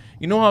truck.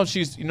 You know how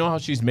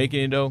she's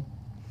making it though?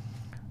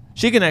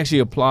 She can actually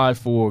apply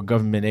for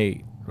government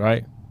aid,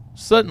 right?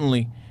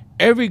 Suddenly,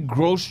 every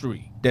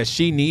grocery that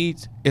she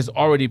needs is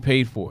already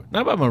paid for,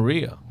 not by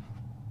Maria,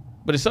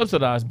 but it's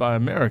subsidized by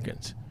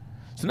Americans.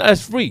 So now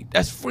that's free.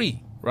 That's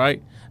free,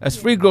 right? That's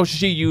free grocery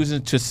she's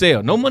using to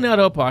sell. No money out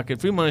of her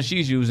pocket. Free money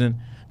she's using.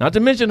 Not to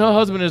mention her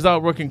husband is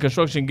out working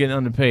construction,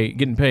 getting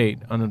paid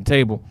under the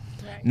table.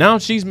 Right. Now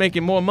she's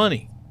making more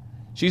money.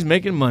 She's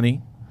making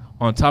money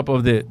on top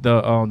of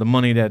the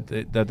money that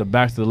the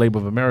backs of the labor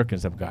of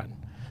Americans have gotten.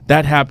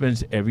 That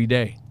happens every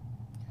day.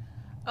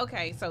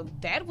 Okay, so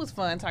that was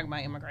fun talking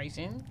about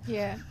immigration.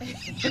 Yeah.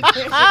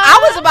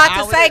 I was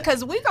about to say,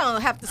 because we're going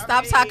to have to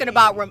stop talking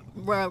about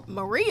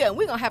Maria, and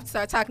we're going to have to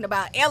start talking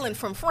about Ellen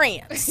from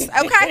France,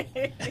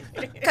 okay?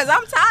 Because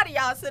I'm tired of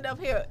y'all sitting up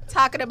here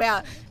talking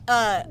about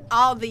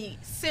all the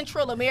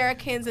Central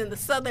Americans and the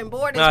southern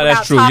borders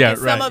without talking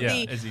some of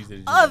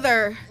the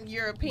other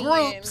European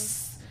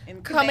groups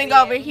and coming Canadian.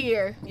 over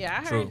here. Yeah,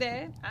 I True. heard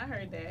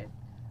that.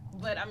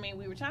 But I mean,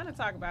 we were trying to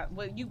talk about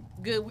you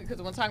good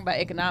because we're talking about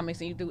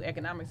economics and you do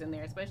economics in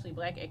there, especially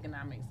Black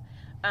economics.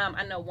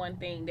 I know one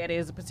thing that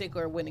is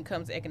particular when it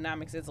comes to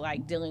economics is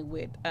like dealing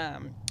with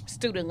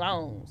student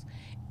loans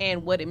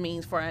and what it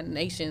means for our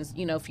nation's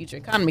future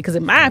economy. Because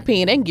in my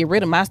opinion, they can get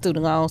rid of my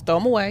student loans, throw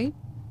them away.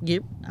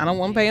 I don't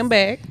want to pay them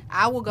back.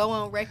 I will go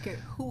on record.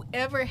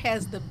 Whoever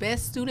has the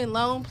best student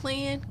loan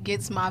plan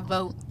gets my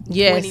vote.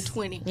 Yes,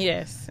 2020.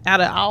 Yes, out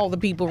of all the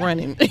people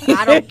running,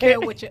 I don't care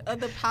what your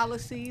other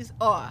policies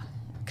are.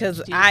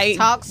 Because Just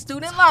talk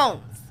student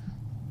loans.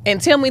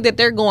 and tell me that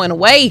they're going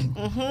away.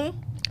 I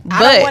But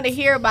don't want to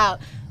hear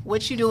about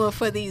what you're doing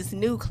for these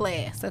new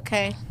class,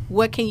 okay?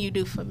 What can you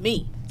do for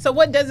me? So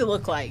what does it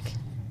look like?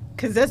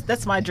 Because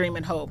that's my dream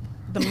and hope.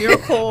 The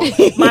miracle,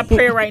 my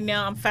prayer right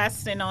now, I'm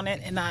fasting on it,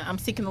 and I'm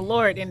seeking the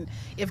Lord. And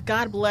if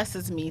God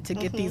blesses me to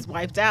get these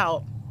wiped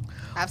out,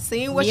 I've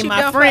seen what Me and you've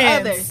my done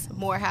friends. for others,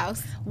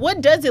 Morehouse.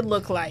 what does it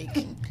look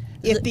like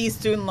if these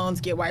student loans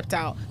get wiped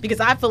out?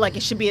 Because I feel like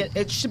it should be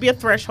a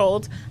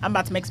threshold. I'm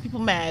about to make some people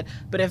mad,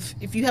 but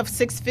if you have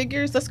 6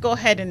 figures, let's go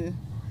ahead and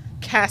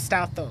cast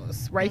out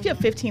those. Right? If you have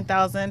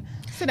 15,000,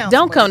 sit down.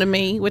 don't come somewhere. to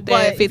me with But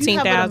that if you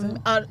have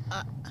 15,000.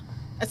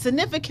 a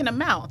significant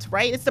amount,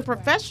 right? It's the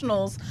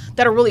professionals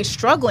that are really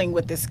struggling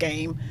with this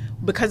game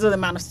because of the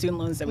amount of student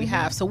loans that we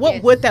have. So what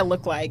Yes. would that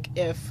look like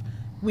if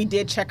we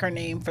did check our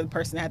name for the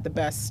person that had the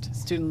best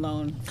student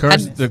loan? I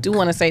do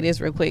want to say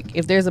this real quick.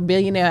 If there's a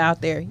billionaire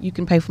out there, you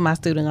can pay for my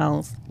student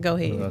loans. Go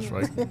ahead. That's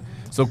right.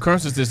 So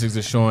current statistics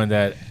are showing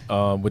that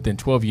within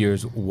 12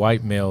 years,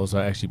 white males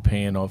are actually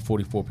paying off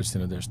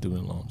 44% of their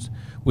student loans,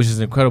 which is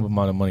an incredible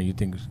amount of money. You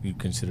think you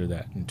consider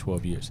that in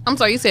 12 years? I'm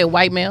sorry, you said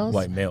white males?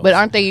 White males. But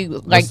aren't they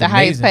like That's the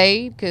highest amazing.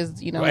 paid?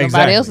 Because, nobody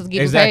Exactly. else is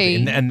getting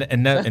exactly. paid.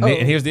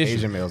 And here's the issue.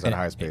 Asian males are the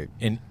highest paid.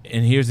 And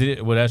here's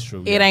the well, that's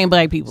true. It ain't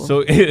black people.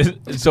 So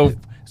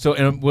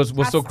and what's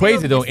I so crazy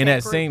still though miss in that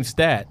that group. same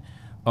stat,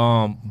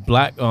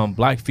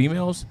 black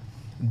females,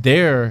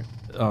 their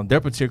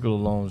particular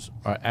loans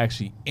are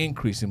actually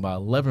increasing by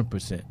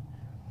 11%.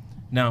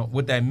 Now,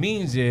 what that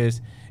means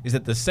is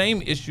that the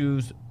same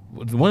issues.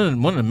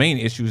 One of the main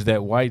issues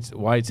that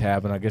whites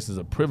have, and I guess is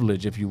a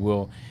privilege, if you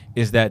will,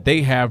 is that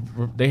they have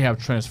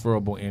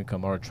transferable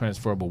income or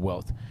transferable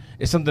wealth.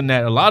 It's something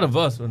that a lot of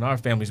us in our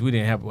families we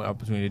didn't have an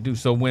opportunity to do.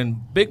 So when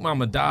Big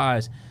Mama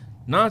dies,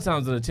 9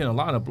 times out of 10, a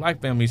lot of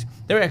black families,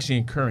 they're actually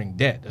incurring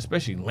debt,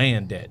 especially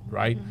land debt,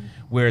 right?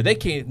 Where they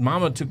can't.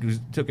 Mama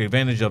took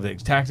advantage of the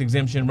tax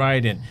exemption,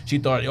 right? And she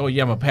thought, oh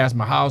yeah, I'm gonna pass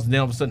my house, and then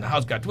all of a sudden the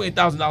house got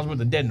 $20,000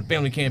 worth of debt, and the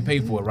family can't pay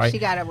for it, right? She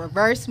got a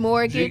reverse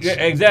mortgage.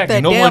 Exactly.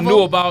 The No one devil.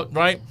 knew about,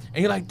 right?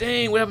 And you're like,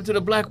 dang, what happened to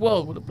the black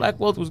wealth? Well, the black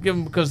wealth was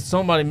given because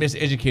somebody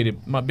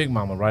miseducated my Big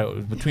Mama, right? It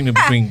was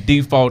between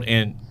default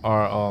and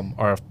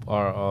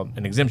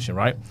an exemption,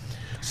 right?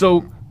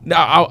 So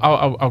now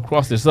I'll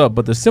cross this up,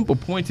 but the simple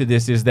point to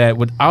this is that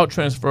without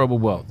transferable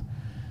wealth,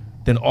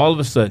 then all of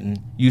a sudden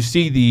you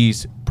see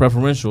these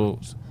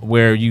preferentials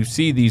where you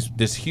see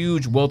this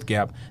huge wealth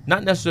gap,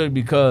 not necessarily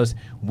because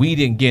we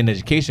didn't get an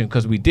education,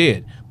 because we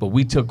did, but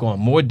we took on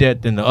more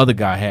debt than the other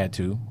guy had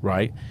to,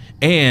 right?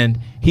 And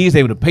he's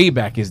able to pay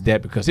back his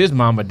debt because his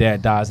mom or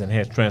dad dies and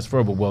has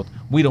transferable wealth.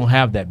 We don't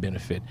have that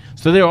benefit.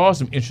 So there are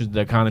some interesting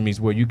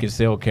economies where you can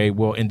say, okay,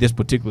 well, in this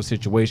particular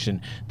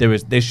situation,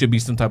 there should be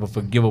some type of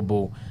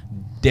forgivable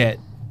debt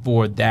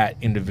for that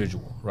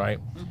individual, right?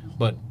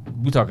 But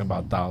we're talking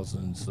about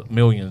thousands,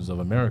 millions of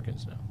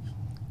Americans now.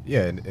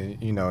 Yeah,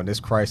 and this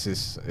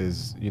crisis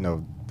is,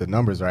 the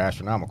numbers are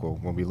astronomical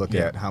when we look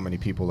at how many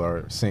people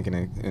are sinking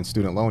in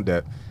student loan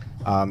debt.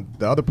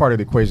 The other part of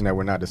the equation that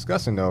we're not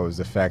discussing, though, is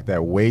the fact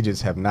that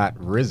wages have not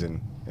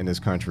risen in this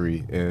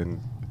country in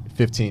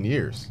 15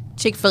 years.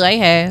 Chick-fil-A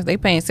has. They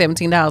paying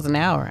 $17 an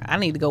hour. I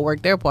need to go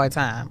work there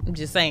part-time. I'm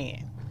just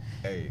saying.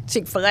 Hey,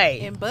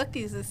 Chick-fil-A. And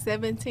Buc-ee's is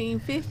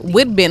 $17.50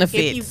 With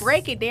benefits. If you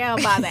break it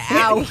down by the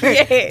hour,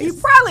 Yes. you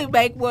probably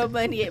make more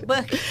money at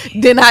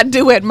Buc-ee's. than I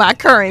do at my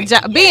current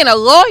job. Being a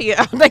lawyer,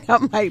 I think I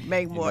might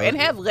make more and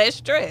have less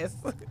stress.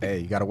 hey,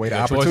 you got to weigh the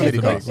Got choices opportunity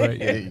to make, cost. right?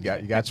 Yeah,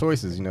 you got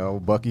choices,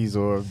 Buc-ee's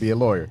or be a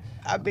lawyer.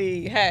 I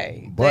mean,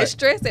 hey, But- less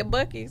stress at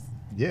Buc-ee's.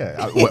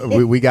 Yeah,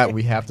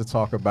 we have to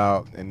talk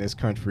about in this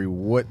country,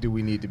 what do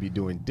we need to be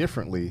doing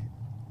differently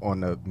on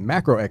the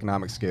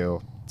macroeconomic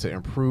scale to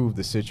improve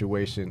the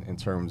situation in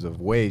terms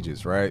of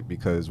wages, right?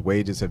 Because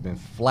wages have been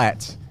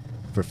flat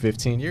for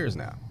 15 years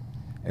now.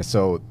 And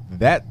so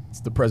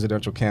that's the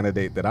presidential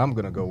candidate that I'm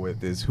going to go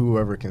with, is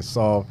whoever can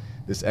solve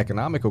this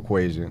economic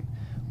equation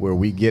where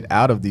we get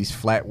out of these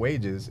flat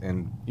wages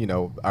and,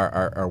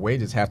 our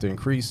wages have to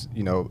increase.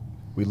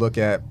 We look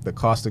at the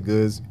cost of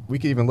goods. We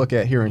can even look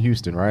at here in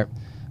Houston, right?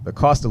 The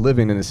cost of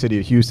living in the city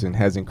of Houston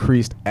has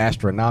increased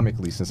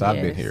astronomically since I've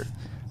been Yes. here.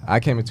 I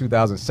came in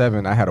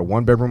 2007. I had a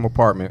 1-bedroom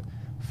apartment,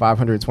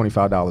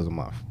 $525 a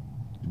month,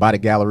 by the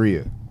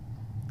Galleria.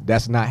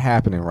 That's not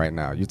happening right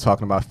now. You're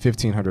talking about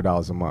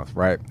 $1,500 a month,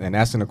 right? And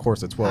that's in the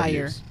course of 12 Higher.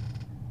 years.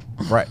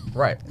 Right.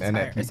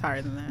 It's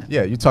higher than that.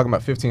 Yeah, you're talking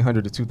about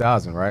 1,500 to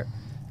 2,000, right?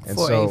 And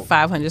For so, a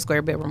 500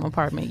 square bedroom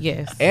apartment,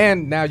 yes.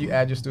 and now you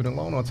add your student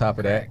loan on top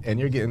of that, and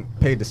you're getting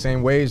paid the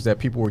same wage that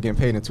people were getting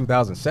paid in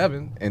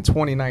 2007. In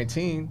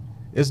 2019,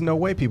 there's no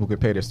way people could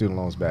pay their student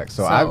loans back.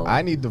 So, So-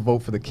 I need to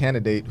vote for the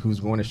candidate who's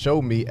going to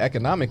show me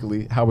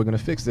economically how we're going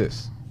to fix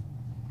this.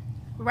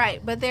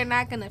 Right, but they're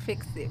not going to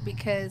fix it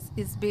because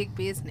it's big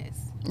business.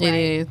 It right?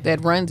 is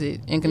that runs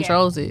it and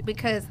controls Yeah, it.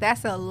 because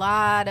that's a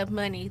lot of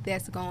money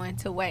that's going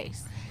to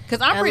waste. Because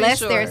I'm Unless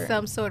pretty sure, there's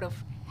some sort of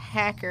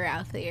hacker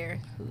out there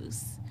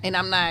who's. and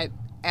I'm not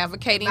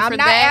advocating I'm for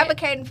not that.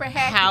 advocating for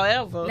hacking.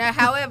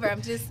 However,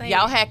 I'm just saying.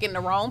 y'all hacking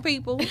the wrong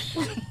people.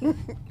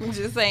 I'm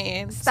just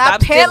saying.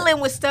 Stop stealing- peddling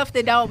with stuff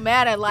that don't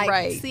matter, like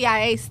Right.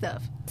 CIA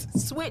stuff.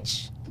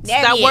 Switch. Stop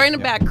Navigate. worrying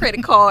about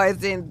credit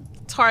cards and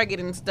Target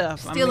and stuff.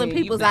 Stealing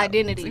people's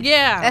identity.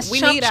 Yeah, That's we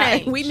chump need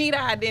change. we need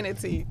our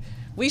identity.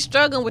 We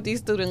struggling with these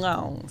student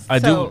loans. I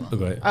So- do.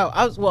 Go ahead.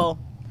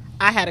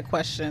 I had a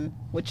question,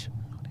 which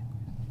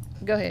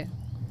Go ahead.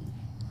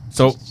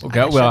 So I okay,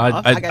 got well, shut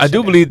off. I got I do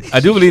shut believe off. I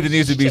do believe there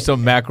needs to be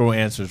some macro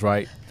answers,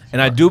 right? And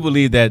I do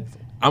believe that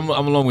I'm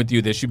along with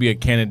you. There should be a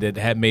candidate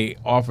that may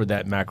offer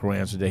that macro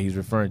answer that he's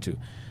referring to.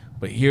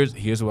 But here's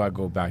where I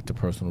go back to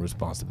personal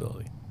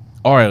responsibility,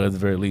 or at the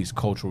very least,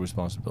 cultural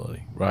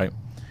responsibility, right?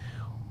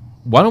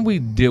 Why don't we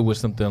deal with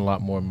something a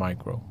lot more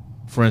micro?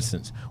 For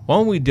instance, why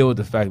don't we deal with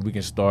the fact that we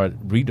can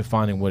start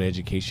redefining what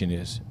education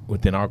is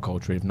within our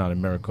culture, if not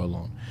America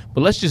alone?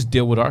 But let's just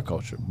deal with our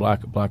culture,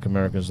 Black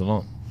Americans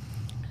alone.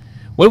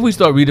 What if we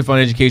start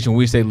redefining education?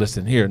 We say,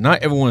 listen, here,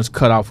 not everyone is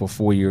cut out for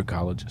 4-year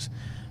colleges.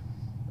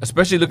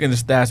 Especially looking at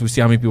the stats, we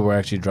see how many people are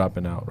actually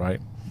dropping out,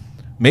 right?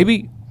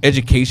 Maybe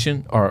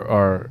education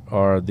or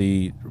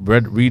the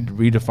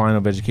redefine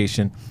of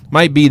education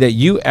might be that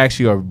you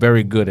actually are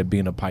very good at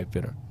being a pipe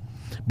fitter.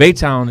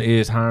 Baytown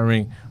is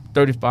hiring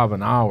 $35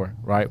 an hour,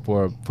 right,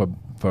 for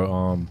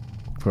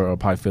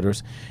pipe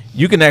fitters.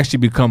 You can actually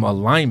become a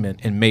lineman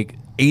and make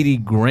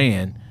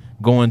 $80,000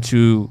 going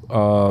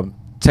to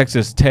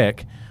Texas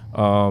Tech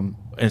and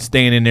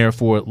staying in there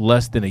for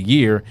less than a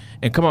year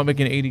and come out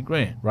making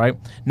 $80,000, right?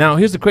 Now,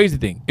 here's the crazy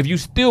thing. If you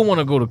still want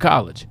to go to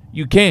college,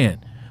 you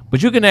can.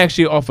 But you can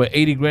actually offer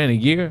 $80,000 a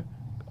year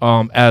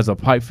as a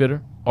pipe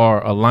fitter or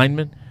a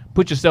lineman.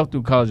 Put yourself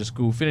through college or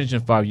school, finish in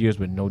 5 years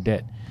with no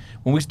debt.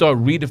 When we start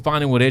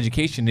redefining what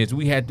education is,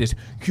 we had this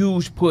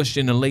huge push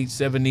in the late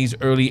 70s,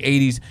 early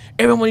 80s.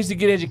 Everyone needs to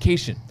get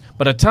education.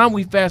 By the time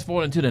we fast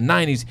forward into the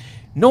 90s,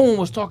 no one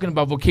was talking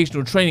about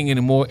vocational training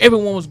anymore.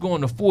 Everyone was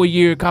going to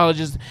 4-year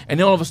colleges, and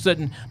then all of a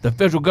sudden, the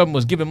federal government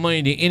was giving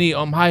money to any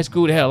high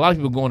school. They had a lot of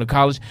people going to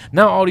college.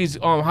 Now all these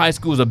high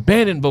schools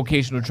abandoned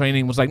vocational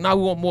training. It was like, now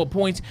we want more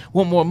points, we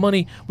want more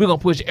money. We're going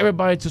to push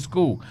everybody to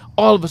school.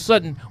 All of a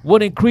sudden,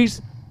 what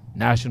increased?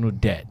 National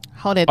debt.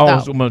 Hold that Oh,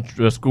 thought. so much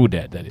school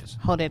debt, that is.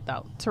 Hold that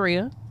thought.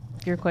 Taria,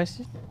 your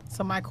question?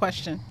 So my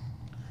question: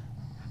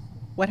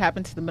 what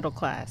happened to the middle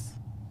class?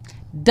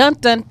 Dun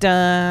dun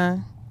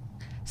dun.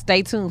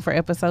 Stay tuned for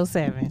episode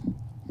 7.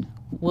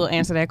 We'll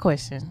answer that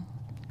question.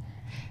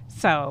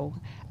 So,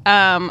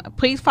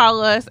 please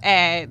follow us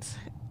at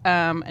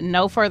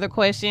No Further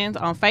Questions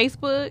on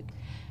Facebook,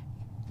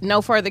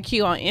 No Further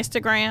Q on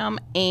Instagram,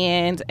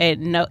 and at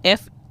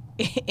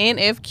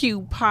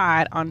NFQ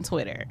Pod on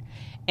Twitter.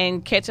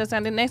 And catch us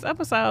on the next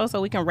episode so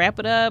we can wrap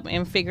it up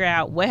and figure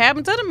out what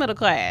happened to the middle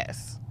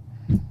class.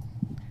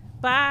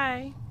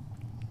 Bye.